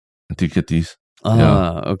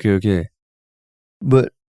 Okay.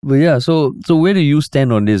 But yeah, so where do you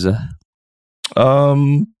stand on this?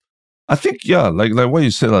 I think like what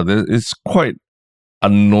you said, it's quite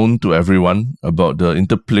unknown to everyone about the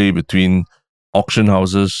interplay between auction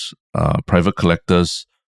houses, private collectors,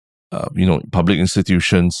 public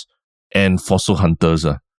institutions, and fossil hunters.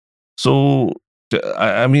 So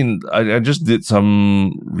I mean, I just did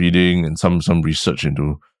some reading and some research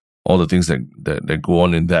into all the things that go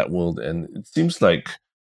on in that world, and it seems like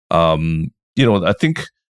I think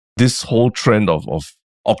this whole trend of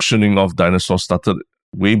auctioning off dinosaurs started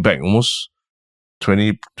way back, almost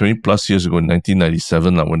 20 plus years ago in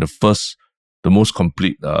 1997, when the most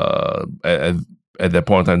complete at that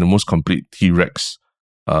point in time, the most complete T-Rex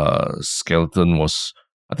skeleton was,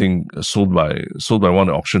 I think, sold by one of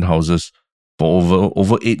the auction houses for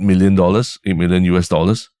over $8 million US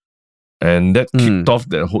dollars. And that kicked off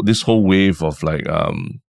this whole wave of like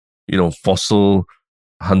fossil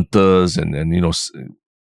hunters and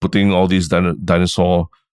putting all these dinosaur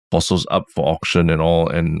fossils up for auction and all.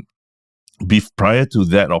 And prior to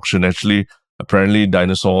that auction, actually, apparently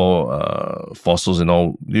dinosaur fossils and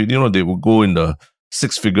all, they would go in the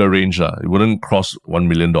 6-figure range. It wouldn't cross $1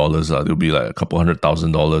 million. There'll be like a couple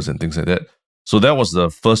 $100,000 and things like that. So that was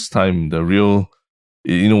the first time the real,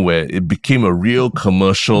 where it became a real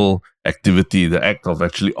commercial activity, the act of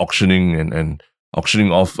actually auctioning and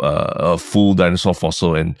auctioning off a full dinosaur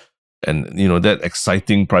fossil and that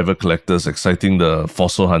exciting private collectors, exciting the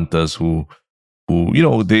fossil hunters who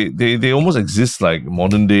they almost exist like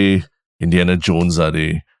modern day Indiana Jones.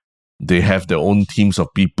 They have their own teams of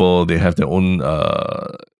people, they have their own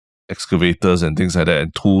excavators and things like that,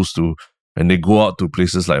 and tools and they go out to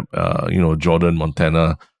places like Jordan,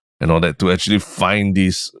 Montana, and all that to actually find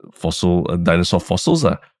these dinosaur fossils.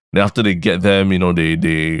 Then after they get them,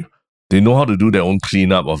 they know how to do their own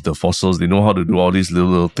cleanup of the fossils. They know how to do all these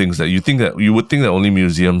little things that you would think that only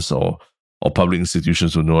museums or public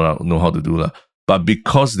institutions would know how to do. But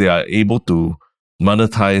because they are able to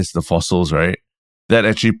monetize the fossils, right, that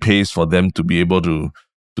actually pays for them to be able to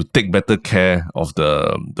take better care of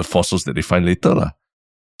the fossils that they find later.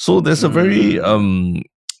 So there's a very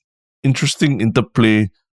interesting interplay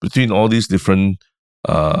between all these different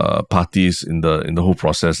parties in the whole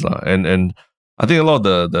process. And I think a lot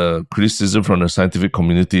of the criticism from the scientific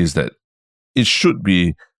community is that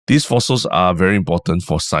these fossils are very important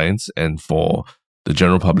for science and for the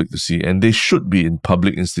general public to see, and they should be in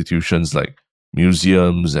public institutions like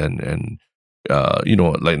museums and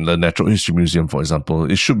like the Natural History Museum, for example.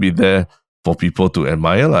 It should be there for people to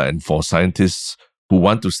admire and for scientists who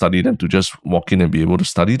want to study them to just walk in and be able to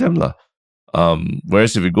study them.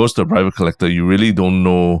 Whereas if it goes to a private collector, you really don't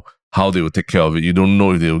know how they will take care of it. You don't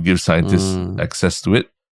know if they will give scientists access to it.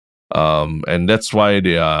 And that's why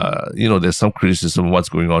there's some criticism of what's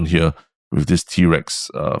going on here with this T-Rex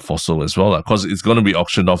fossil as well. Because it's going to be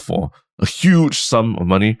auctioned off for a huge sum of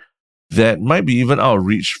money that might be even out of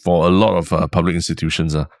reach for a lot of public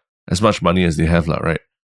institutions, as much money as they have, right?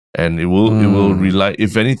 And it will rely,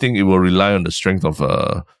 if anything, it will rely on the strength of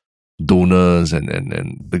donors and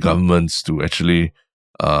the governments to actually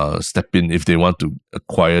step in if they want to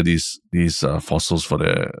acquire these fossils for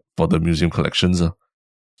the museum collections. So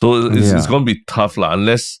it's going to be tough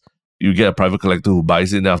unless you get a private collector who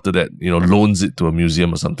buys it and after that, loans it to a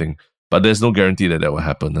museum or something. But there's no guarantee that will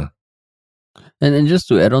happen. And just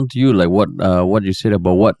to add on to you, like what you said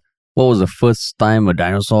about what was the first time a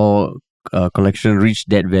dinosaur collection reached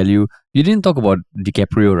that value. You didn't talk about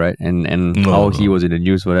DiCaprio, right? And how he was in the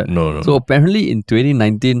news for that. No. So apparently in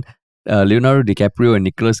 2019, Leonardo DiCaprio and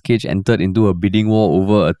Nicolas Cage entered into a bidding war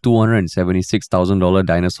over a $276,000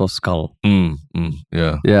 dinosaur skull.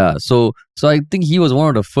 Yeah. Yeah. So I think he was one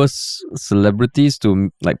of the first celebrities to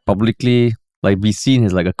like publicly like be seen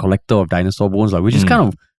as like a collector of dinosaur bones, like, which is kind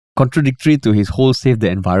of contradictory to his whole save the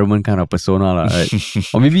environment kind of persona, right?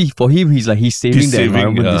 Or maybe for him, he's saving the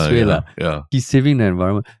environment this way, Yeah. He's saving the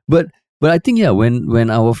environment. But I think when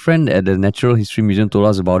our friend at the Natural History Museum told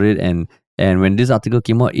us about it, and when this article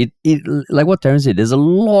came out, it like what Terence said, there's a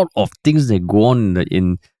lot of things that go on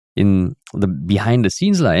in the behind the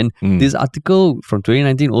scenes, and this article from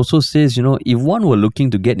 2019 also says, if one were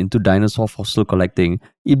looking to get into dinosaur fossil collecting,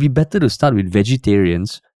 it'd be better to start with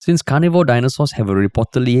vegetarians, since carnivore dinosaurs have a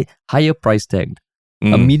reportedly higher price tag.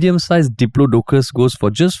 A medium-sized Diplodocus goes for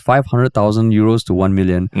just 500,000 euros to 1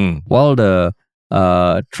 million, while the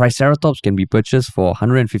Triceratops can be purchased for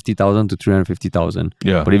 150,000 to 350,000.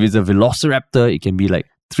 Yeah. But if it's a Velociraptor, it can be like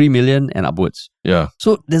 3 million and upwards. Yeah.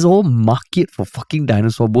 So there's a whole market for fucking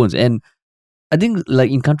dinosaur bones. And I think like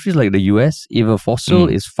in countries like the US, if a fossil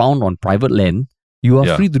is found on private land, you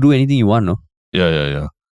are free to do anything you want, no? Yeah.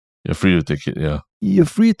 You're free to take it, yeah. You're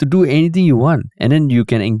free to do anything you want. And then you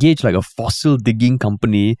can engage like a fossil digging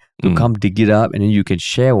company to come dig it up, and then you can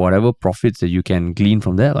share whatever profits that you can glean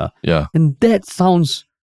from that. Yeah. And that sounds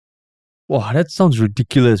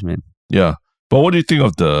ridiculous, man. Yeah. But what do you think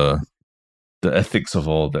of the ethics of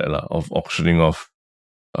all that, of auctioning off,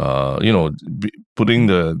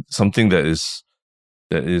 putting something that is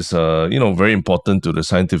very important to the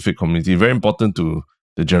scientific community, very important to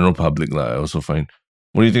the general public, I also find.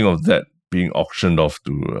 What do you think of that being auctioned off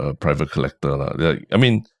to a private collector? I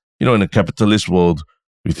mean, in a capitalist world,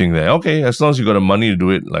 we think that, okay, as long as you got the money to do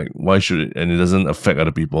it, like, why should it, and it doesn't affect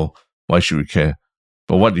other people, why should we care?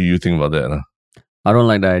 But what do you think about that? I don't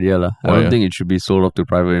like the idea. I don't think it should be sold off to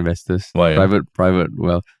private investors. Why? Private,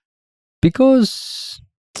 well, because,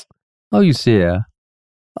 how you say,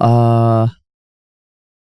 I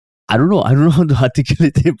don't know how to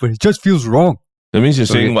articulate it, but it just feels wrong. That means you're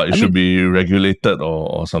saying it should be regulated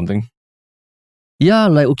or something? Yeah,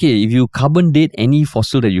 like, okay, if you carbon date any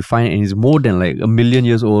fossil that you find and it's more than like 1 million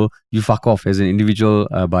years old, you fuck off as an individual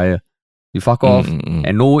buyer. You fuck off,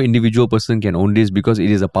 and no individual person can own this because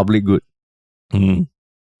it is a public good. Or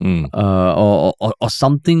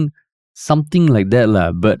something like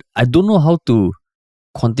that. But I don't know how to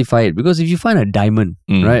quantify it, because if you find a diamond,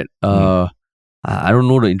 right? I don't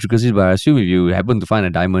know the intricacies, but I assume if you happen to find a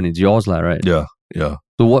diamond, it's yours, right? Yeah.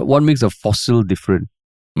 So what makes a fossil different?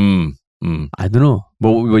 I don't know.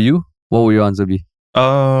 But what would your answer be?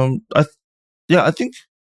 I think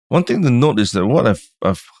one thing to note is that what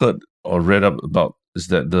I've heard or read up about is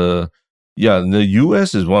that the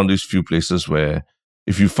US is one of these few places where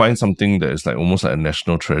if you find something that is like almost like a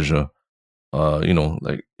national treasure,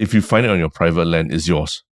 like if you find it on your private land, it's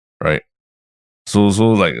yours, right? So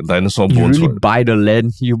like dinosaur bones. You really buy the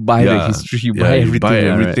land, you buy the history, you buy everything. You buy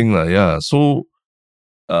everything, right? Yeah. So,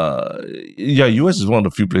 US is one of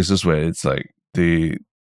the few places where it's like I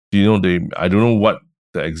don't know what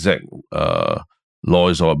the exact law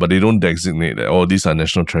is, but they don't designate that, these are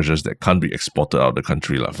national treasures that can't be exported out of the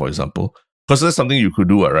country, for example. Because that's something you could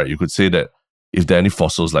do, right? You could say that if there are any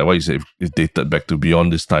fossils, like what you say, if dated back to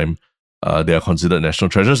beyond this time, they are considered national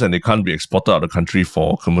treasures and they can't be exported out of the country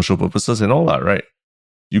for commercial purposes and all that, right?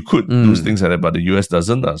 You could do things like that, but the US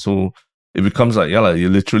doesn't. So it becomes like, you're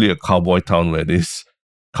literally a cowboy town where these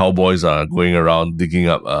cowboys are going around digging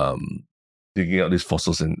up these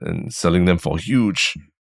fossils and selling them for huge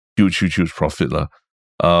profit.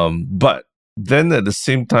 But then at the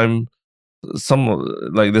same time,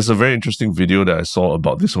 there's a very interesting video that I saw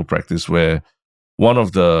about this whole practice where one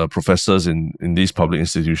of the professors in these public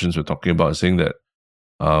institutions were talking about, saying that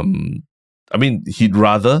he'd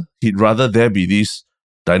rather there be these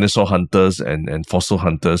dinosaur hunters and fossil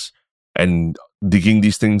hunters and digging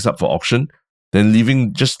these things up for auction than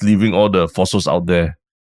leaving all the fossils out there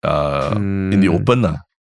in the open.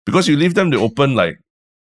 Because you leave them in the open, like,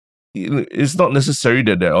 it's not necessary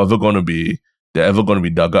that they're ever going to be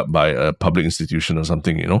dug up by a public institution or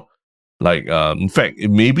something, Like, in fact,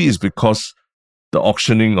 maybe it's because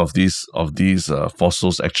auctioning of these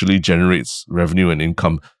fossils actually generates revenue and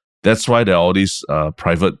income. That's why there are all these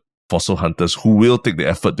private fossil hunters who will take the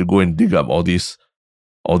effort to go and dig up all these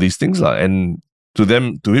things lah. And to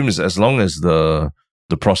him, is as long as the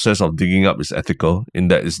process of digging up is ethical, in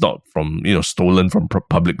that it's not from stolen from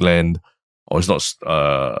public land, or it's not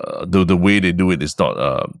the way they do it is not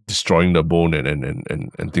destroying the bone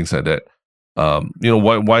and things like that.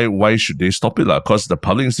 Why should they stop it lah? Because the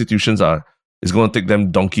public institutions it's going to take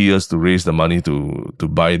them donkey years to raise the money to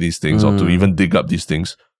buy these things or to even dig up these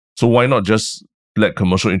things. So why not just let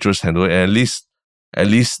commercial interests handle it? And at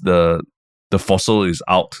least the fossil is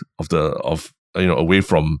out of away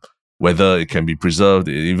from whether it can be preserved.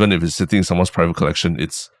 Even if it's sitting in someone's private collection,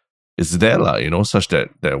 it's there lah, such that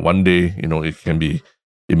one day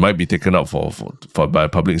it might be taken up for by a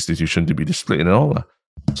public institution to be displayed and all lah.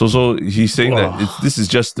 So he's saying that this is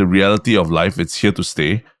just the reality of life. It's here to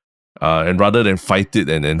stay. And rather than fight it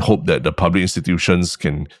and hope that the public institutions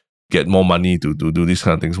can get more money to do these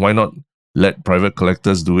kind of things, why not let private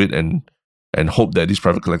collectors do it and hope that these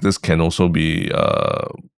private collectors can also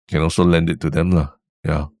lend it to them lah.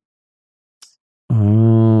 Yeah.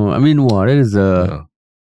 I mean, that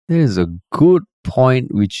is a good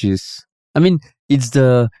point, which is, I mean, it's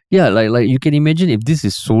like you can imagine if this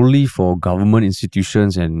is solely for government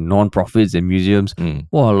institutions and non-profits and museums,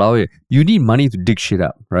 you need money to dig shit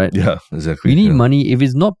up, right? Yeah, exactly. You need money. If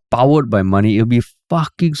it's not powered by money, it'll be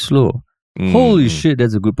fucking slow. Holy shit,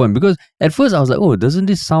 that's a good point. Because at first I was like, oh, doesn't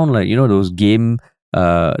this sound like, those game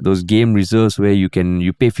reserves where you pay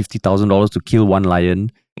 $50,000 to kill one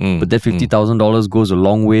lion, but that $50,000 goes a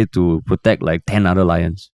long way to protect like 10 other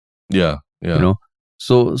lions. Yeah.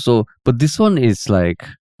 So, but this one is like,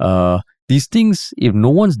 these things, if no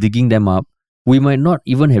one's digging them up, we might not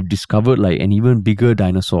even have discovered like an even bigger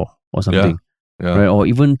dinosaur or something, right? Or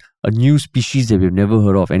even a new species that we've never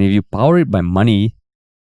heard of. And if you power it by money,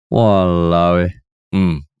 that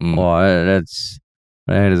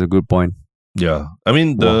is a good point. Yeah, I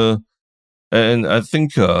mean and I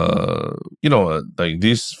think like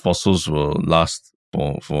these fossils will last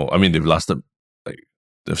for I mean they've lasted like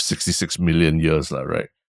 66 million years lah, right?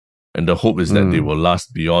 And the hope is that they will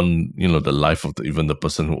last beyond the life of even the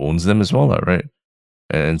person who owns them as well lah, right?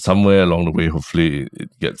 And somewhere along the way, hopefully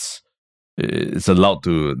it's allowed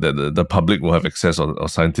to that the public will have access or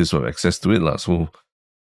scientists will have access to it lah. So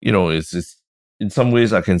it's in some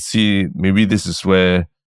ways I can see maybe this is where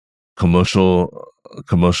commercial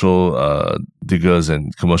diggers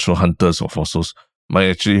and commercial hunters of fossils might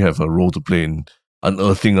actually have a role to play in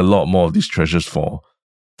unearthing a lot more of these treasures for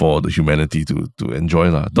the humanity to enjoy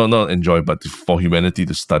lah. Not enjoy, but for humanity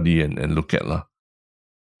to study and look at lah.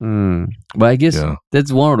 But I guess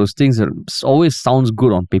that's one of those things that always sounds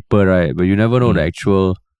good on paper, right? But you never know the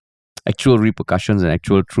actual repercussions and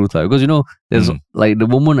actual truth. Because there's like the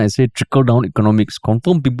moment I say trickle down economics,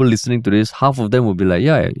 confirm people listening to this, half of them will be like,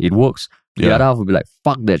 yeah, it works. The other half will be like,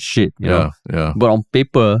 fuck that shit. You know? But on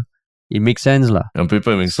paper, it makes sense lah. On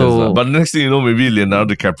paper, it makes sense lah. But the next thing you know, maybe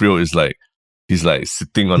Leonardo DiCaprio is like, he's like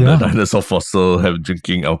sitting on the dinosaur fossil,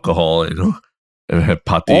 drinking alcohol, and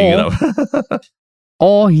partying it up.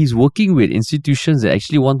 Or he's working with institutions that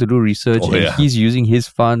actually want to do research, he's using his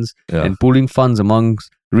funds and pooling funds amongst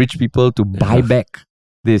rich people to buy back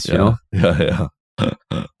this, you know? Yeah.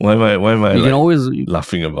 Why am I can always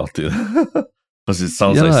laughing about it? Because it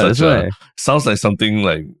sounds like sounds like something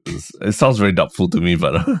like, it sounds very doubtful to me,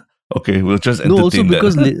 but okay, we'll just entertain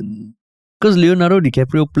that. Because Leonardo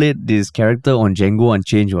DiCaprio played this character on Django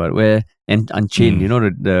Unchained, Unchained,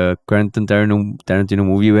 the Quentin Tarantino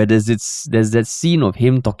movie, where there's that scene of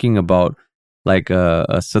him talking about like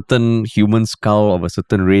a certain human skull of a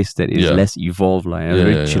certain race that is less evolved, like a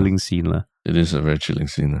very chilling scene. It is a very chilling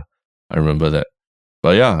scene. I remember that.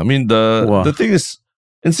 But yeah, I mean the thing is,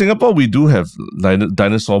 in Singapore we do have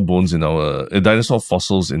dinosaur bones in our dinosaur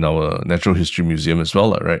fossils in our Natural History Museum as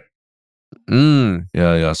well, right?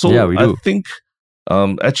 Yeah. So we do. I think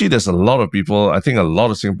actually there's a lot of people, I think a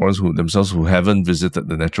lot of Singaporeans who haven't visited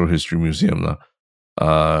the Natural History Museum.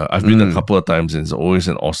 I've been a couple of times and it's always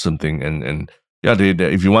an awesome thing. And yeah, they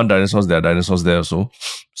if you want dinosaurs, there are dinosaurs there also.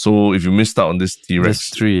 So if you missed out on this T-Rex. There's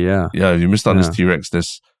three, yeah. Yeah, if you missed out on this T-Rex,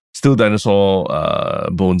 there's still dinosaur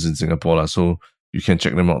bones in Singapore. So you can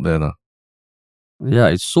check them out there. Yeah,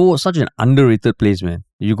 it's such an underrated place, man.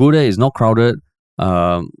 You go there, it's not crowded.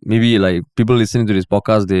 Maybe like people listening to this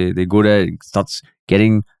podcast, they go there, it starts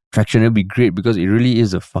getting traction. It'll be great because it really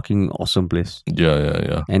is a fucking awesome place.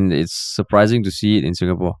 Yeah. And it's surprising to see it in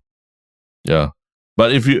Singapore. Yeah,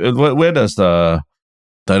 but if you where does the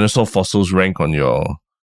dinosaur fossils rank on your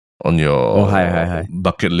on your hi.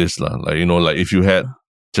 bucket list lah? Like, you know, like if you had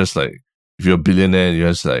just like, if you're a billionaire, you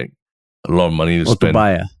have like a lot of money to spend. To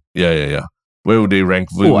buy. Yeah. Where would they rank?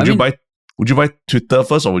 Would you buy Twitter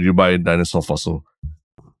first, or would you buy dinosaur fossil?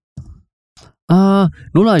 No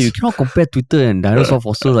lah, you cannot compare Twitter and dinosaur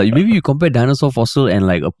fossil. Like, maybe you compare dinosaur fossil and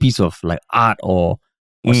like a piece of like art or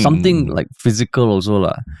something like physical also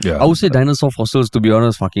lah. Yeah. I would say dinosaur fossils, to be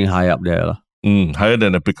honest, fucking high up there lah. Higher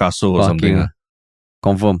than a Picasso or something.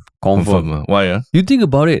 Confirm. Why? You think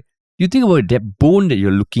about it. That bone that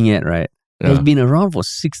you're looking at, right? Has been around for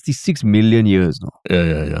 66 million years now.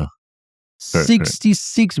 Yeah.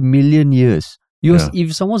 66 million years.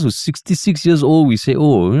 If someone who's 66 years old, we say,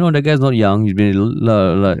 oh, you know, that guy's not young. He's been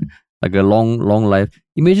like a long life.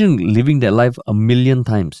 Imagine living that life 1,000,000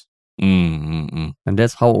 times. And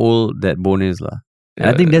that's how old that bone is. And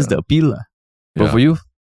I think that's the appeal. But for you?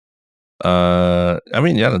 I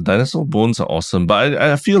mean, the dinosaur bones are awesome. But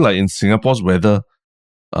I feel like in Singapore's weather,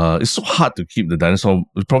 it's so hard to keep the dinosaur.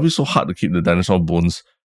 It's probably so hard to keep the dinosaur bones,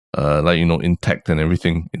 like, you know, intact and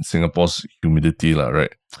everything in Singapore's humidity, right?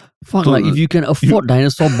 Fuck, so, like if you can afford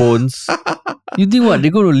dinosaur bones, you think what?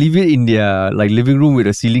 They're going to leave it in their like living room with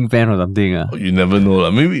a ceiling fan or something? You never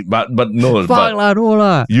know, maybe, but no. Fuck lah, no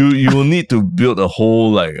lah. You will need to build a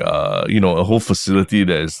whole like a whole facility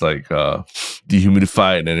that is like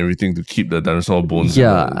dehumidified and everything to keep the dinosaur bones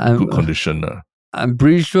in good condition. I'm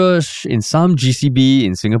pretty sure in some GCB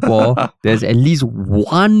in Singapore, there's at least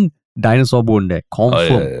one dinosaur bone there.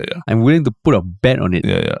 Confirm. Yeah. I'm willing to put a bet on it.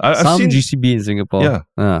 Yeah. I've seen GCB in Singapore. Yeah.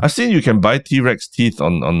 I've seen you can buy T-Rex teeth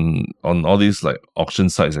on all these like auction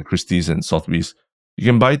sites at Christie's and Sotheby's. You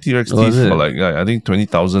can buy T-Rex teeth for like I think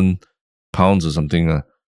 20,000 pounds or something.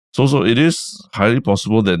 So it is highly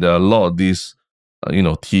possible that there are a lot of these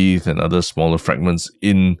teeth and other smaller fragments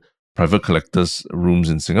in private collectors' rooms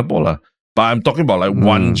in Singapore. But I'm talking about like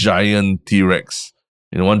one giant T-Rex,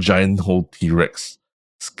 one giant whole T-Rex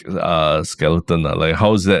skeleton. Like,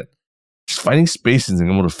 how is that? Just finding space in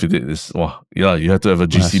Singapore to fit it is, you have to have a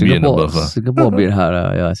GCB and above. Singapore a bit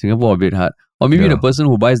hard. Singapore a bit hard. Or maybe the person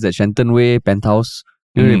who buys that Shenton Way penthouse,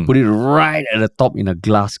 they put it right at the top in a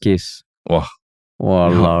glass case. Wow.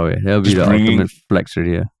 That'll be the ultimate flex right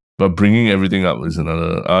here. But bringing everything up is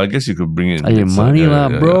another. I guess you could bring it. Money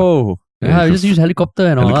bro. Yeah, just use helicopter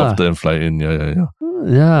and all that. Helicopter and fly in. Yeah.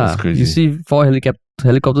 That's crazy. You see 4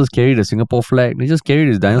 helicopters carry the Singapore flag. They just carry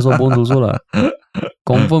these dinosaur bones also.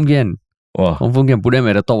 Confirm can. Wow. Confirm can put them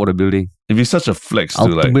at the top of the building. It'd be such a flex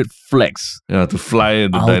Ultimate flex. Yeah, to fly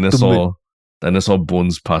the dinosaur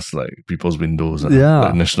bones past like people's windows.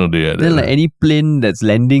 Like National Day. Then like any plane that's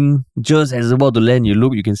landing, just as it's about to land,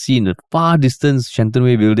 you can see in the far distance Shenton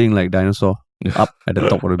Way building like dinosaur up at the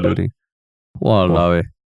top of the building. Wow.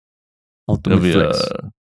 Ultimate flex.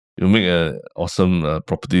 You'll make an awesome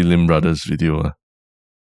Property Lim Brothers video.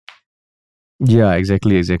 Yeah,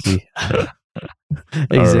 exactly. Exactly,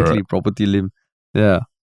 Property Lim. Yeah.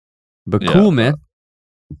 But cool, man.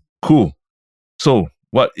 Cool. So,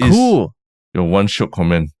 what is your one short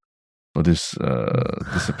comment for this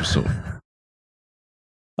episode?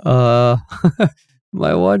 My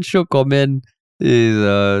one short comment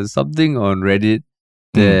is something on Reddit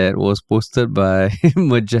that was posted by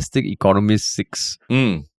Majestic Economist 6.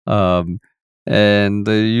 And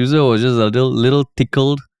the user was just a little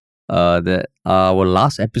tickled that our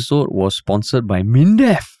last episode was sponsored by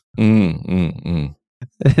MINDEF. And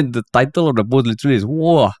the title of the post literally is,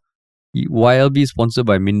 whoa, YLB sponsored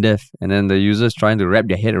by MINDEF. And then the user's trying to wrap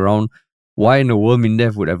their head around why in the world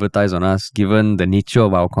MINDEF would advertise on us, given the nature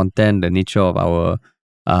of our content, the nature of our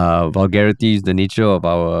vulgarities, the nature of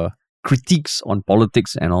our critiques on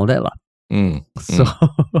politics and all that. So,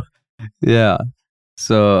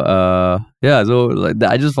 So like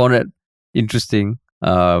I just found that interesting.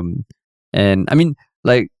 And I mean,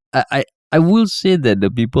 like, I will say that the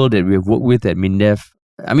people that we've worked with at MINDEF,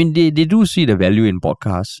 I mean, they do see the value in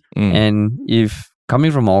podcasts. And if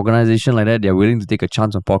coming from an organization like that, they're willing to take a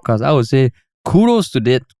chance on podcasts, I would say kudos to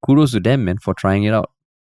them, man, for trying it out.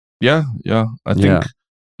 Yeah. I think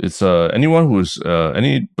it's anybody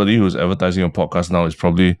who's advertising a podcast now is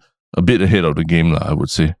probably a bit ahead of the game, I would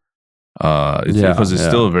say. Because it's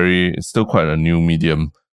still quite a new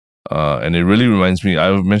medium. And it really reminds me,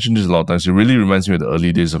 I've mentioned this a lot of times, it really reminds me of the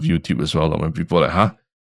early days of YouTube as well. Like when people are like,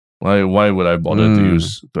 why would I bother to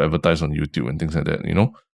advertise on YouTube and things like that,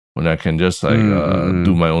 when I can just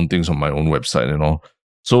do my own things on my own website and all.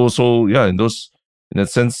 So yeah, in that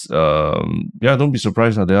sense, don't be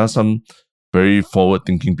surprised. There are some very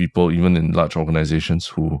forward-thinking people, even in large organizations,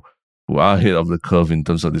 who are ahead of the curve in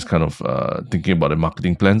terms of this kind of thinking about their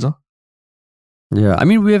marketing plans. Yeah, I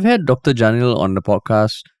mean, we have had Dr. Janil on the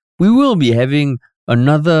podcast, we will be having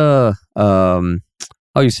another how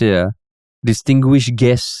you say distinguished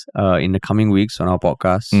guest in the coming weeks on our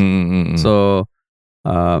podcast. So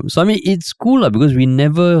I mean, it's cool because we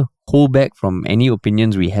never hold back from any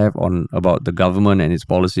opinions we have about the government and its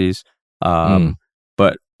policies.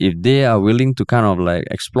 But if they are willing to kind of like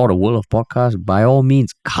explore the world of podcasts, by all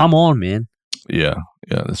means, come on, man. Yeah,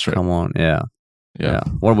 that's right. Come on, yeah.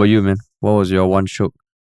 What about you, man? What was your one show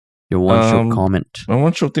comment? My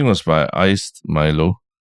one show thing was by Iced Milo,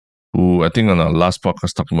 who I think on our last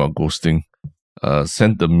podcast talking about ghosting,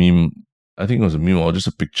 sent the meme. I think it was a meme or just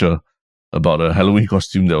a picture about a Halloween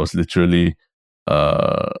costume that was literally,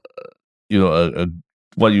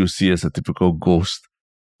 what you see as a typical ghost,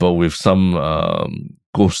 but with some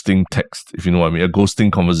ghosting text, if you know what I mean, a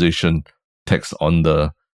ghosting conversation text on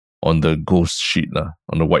the ghost sheet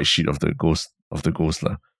on the white sheet of the ghost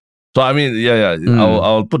lah. So I mean,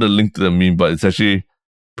 I'll put a link to the meme, but it's actually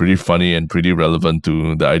pretty funny and pretty relevant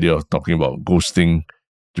to the idea of talking about ghosting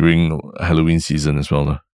during Halloween season as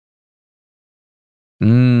well.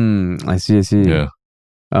 I see. Yeah.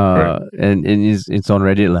 Right. And it's on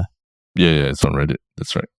Reddit lah. Yeah, it's on Reddit.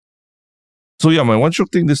 That's right. So yeah, my one show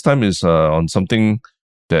thing this time is on something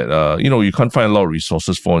that you can't find a lot of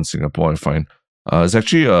resources for in Singapore, I find. It's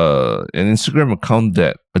actually an Instagram account,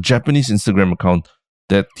 a Japanese Instagram account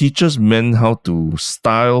that teaches men how to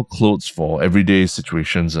style clothes for everyday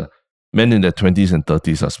situations. Men in their 20s and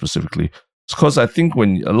 30s specifically. Because I think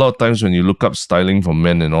a lot of times when you look up styling for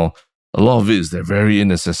men and all, a lot of it is the very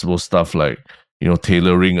inaccessible stuff like,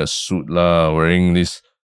 tailoring a suit wearing these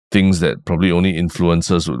things that probably only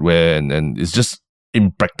influencers would wear, and it's just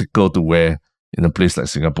impractical to wear in a place like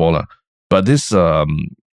Singapore. But this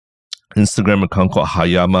Instagram account called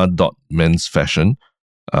hayama.mensfashion,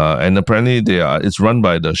 and apparently it's run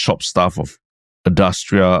by the shop staff of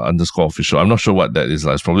Adastria_official. I'm not sure what that is.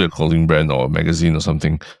 It's probably a clothing brand or a magazine or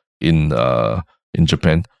something in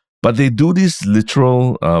Japan. But they do these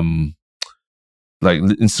literal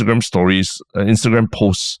Instagram stories, Instagram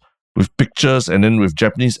posts with pictures, and then with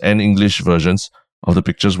Japanese and English versions of the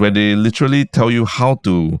pictures, where they literally tell you how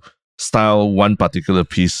to style one particular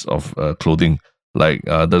piece of clothing. Like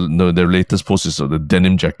their latest post is the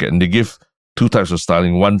denim jacket, and they give two types of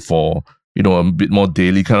styling: one for a bit more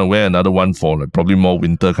daily kind of wear, another one for probably more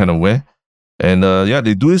winter kind of wear. And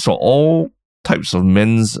they do this for all types of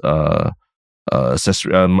men's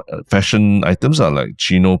accessory fashion items, like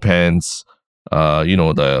chino pants,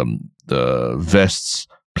 the vests,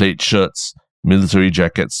 plaid shirts, military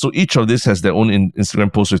jackets. So each of this has their own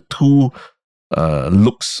Instagram post with two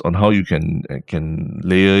looks on how you can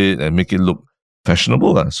layer it and make it look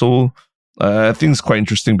fashionable. So I think it's quite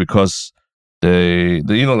interesting because I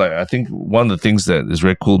think one of the things that is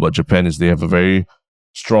very cool about Japan is they have a very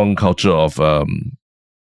strong culture of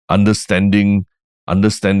understanding whether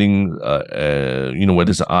it's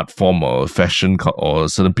an art form or fashion or a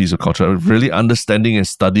certain piece of culture, really understanding and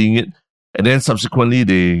studying it, and then subsequently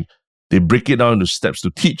they break it down into steps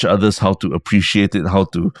to teach others how to appreciate it, how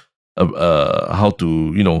to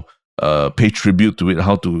pay tribute to it,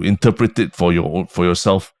 how to interpret it for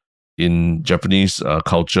yourself in Japanese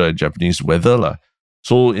culture and Japanese weather.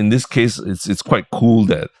 So in this case, it's quite cool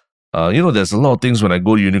that there's a lot of things when I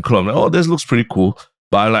go to Uniqlo, I'm like, oh, this looks pretty cool,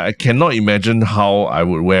 but I cannot imagine how I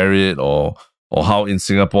would wear it or how in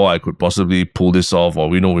Singapore I could possibly pull this off, or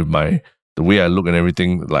with the way I look and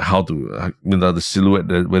everything, like how to the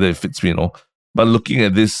silhouette, whether it fits me and all. But looking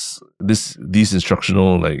at these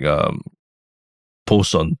instructional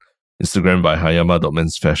posts on Instagram by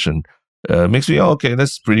hayama.mensfashion makes me, okay,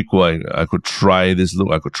 that's pretty cool. I could try this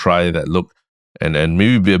look, I could try that look, and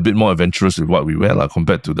maybe be a bit more adventurous with what we wear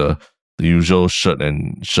compared to the usual shirt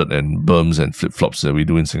and berms and flip-flops that we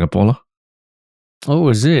do in Singapore. Oh,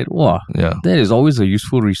 is it? Wow. Yeah. That is always a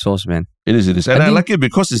useful resource, man. It is. And I like it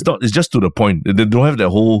because it's just to the point. They don't have that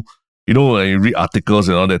whole, you read articles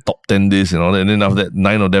and all that, top 10 this and all that, and then after that,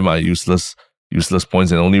 9 of them are useless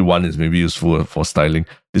points, and only one is maybe useful for styling.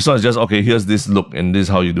 This one is just, okay, here's this look, and this is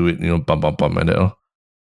how you do it, bum, and that.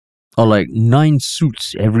 Or like 9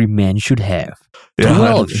 suits every man should have.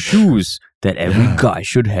 12 shoes that every guy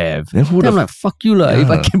should have. Then I'm like, fuck you lah. If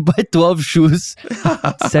I can buy 12 shoes,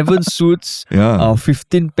 7 suits,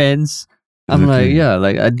 15 pants, I'm like,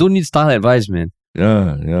 I don't need style advice, man.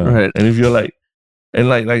 Yeah. Right. And if you're like,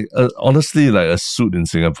 honestly, like a suit in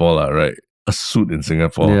Singapore, right? A suit in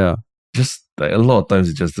Singapore. Yeah. Just like a lot of times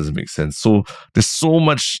it just doesn't make sense. So there's so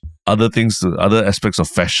much other aspects of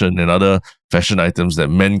fashion and other fashion items that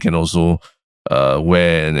men can also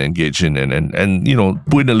wear and engage in and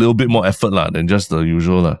put in a little bit more effort than just the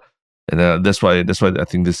usual. And that's why I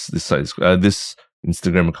think this site is, this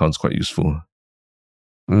Instagram account's quite useful.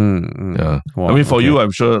 Yeah. Wow, I mean, for you,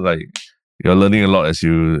 I'm sure like you're learning a lot as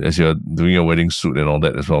you're doing your wedding shoot and all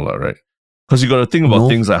that as well, right? Because you got to think about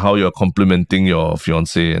things like how you're complimenting your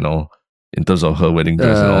fiance and all in terms of her wedding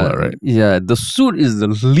dress and all that, right? Yeah, the suit is the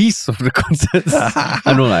least of the concerns.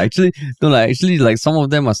 I know, actually, like some of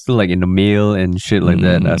them are still like in the mail and shit like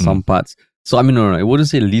that. Some parts. So I mean, no, I wouldn't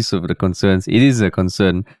say least of the concerns. It is a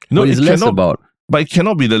concern. No, it's less about. But it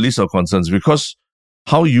cannot be the least of concerns because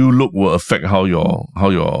how you look will affect how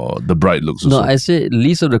the bride looks. Also. No, I say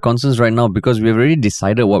least of the concerns right now because we have already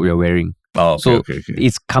decided what we are wearing. Oh, okay.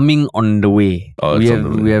 It's coming on the way. We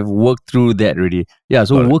have worked through that already. Yeah,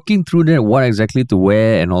 so working through that, what exactly to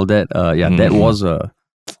wear and all that. That was an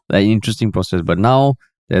interesting process. But now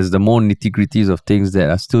there's the more nitty gritties of things that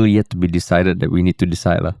are still yet to be decided that we need to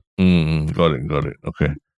decide, lah. Got it.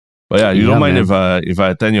 Okay, but yeah, you don't mind if I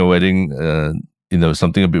attend your wedding,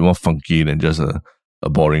 something a bit more funky than just a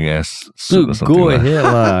boring ass suit or something. Go ahead,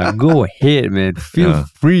 lah. Go ahead, man. Feel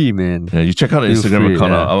free, man. Yeah, you check out the Instagram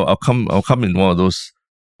account. Yeah. I'll come in one of those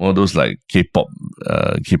like K-pop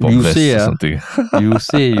vests or something. You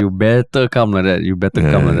say you better come like that. You better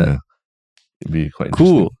come like that. It'd be quite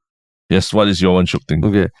cool. Yes, what is your one shook thing?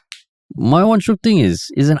 Okay. My one shook thing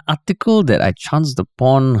is an article that I chanced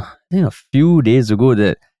upon I think a few days ago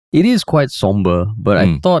that it is quite somber, but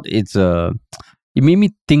I thought it made me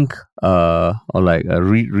think or like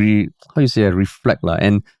reflect lah.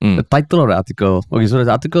 And the title of the article, so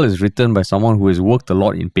the article is written by someone who has worked a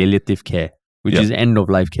lot in palliative care, which is end of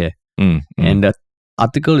life care. And the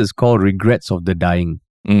article is called Regrets of the Dying.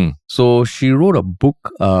 So she wrote a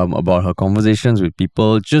book about her conversations with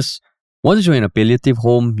people. Just once you're in a palliative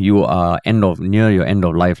home, you are near your end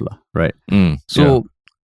of life lah, right? So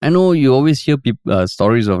I know you always hear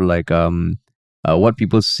stories of like what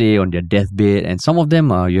people say on their deathbed, and some of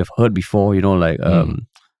them you have heard before,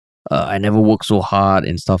 I never worked so hard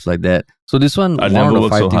and stuff like that. So this one of the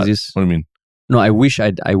 5 things is, what do you mean? No, I wish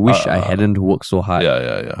I hadn't worked so hard.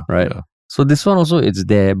 Yeah. Right. Yeah. So this one also, it's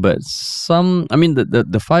there, but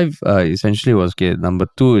the 5 essentially was, okay, number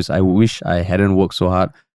 2 is I wish I hadn't worked so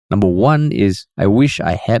hard. Number 1 is I wish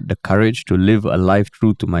I had the courage to live a life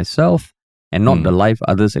true to myself and not the life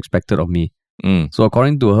others expected of me. So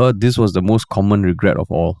according to her, this was the most common regret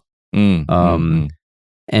of all. And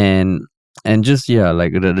just,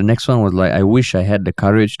 like the next one was like, I wish I had the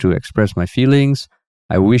courage to express my feelings.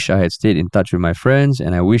 I wish I had stayed in touch with my friends,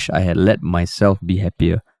 and I wish I had let myself be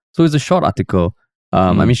happier. So it's a short article.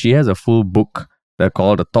 I mean, she has a full book that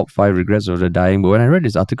called The Top 5 Regrets of the Dying. But when I read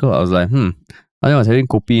this article, I was like, I was having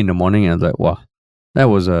kopi in the morning, and I was like, wow, that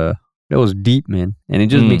was deep, man. And it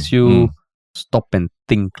just makes you stop and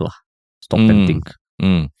think lah.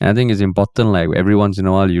 And I think it's important, like every once in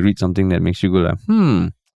a while you read something that makes you go like,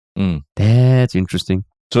 that's interesting.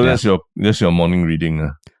 So that's your morning reading.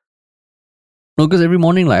 No, because every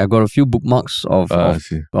morning, like I got a few bookmarks of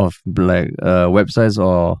like websites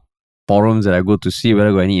or forums that I go to see whether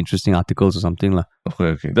I got any interesting articles or something lah.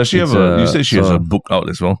 Okay. Does she have you said she has a book out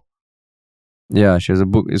as well? Yeah, she has a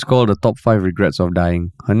book. It's called The Top 5 Regrets of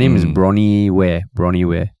Dying. Her name is Bronnie Ware.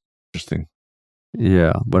 Interesting.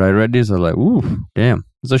 Yeah, but I read this, I was like, ooh, damn.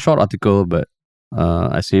 It's a short article, but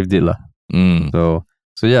I saved it lah. So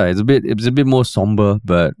yeah, it's a bit more somber,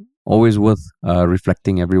 but always worth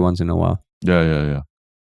reflecting every once in a while. Yeah. I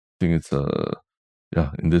think it's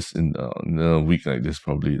in a week like this,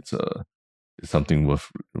 probably it's something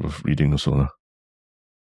worth reading also lah.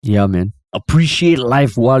 Yeah, man. Appreciate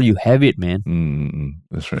life while you have it, man.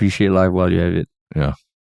 That's right. Appreciate life while you have it. Yeah.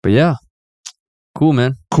 But yeah, cool,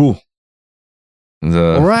 man. Cool.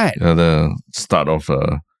 All right. The start of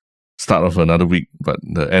another week, but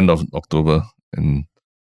the end of October and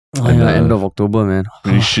end of October, man.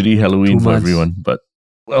 Pretty shitty Halloween for everyone, but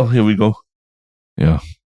well, here we go. Yeah.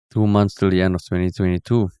 2 months till the end of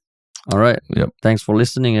 2022. All right. Yep. Thanks for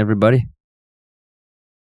listening, everybody.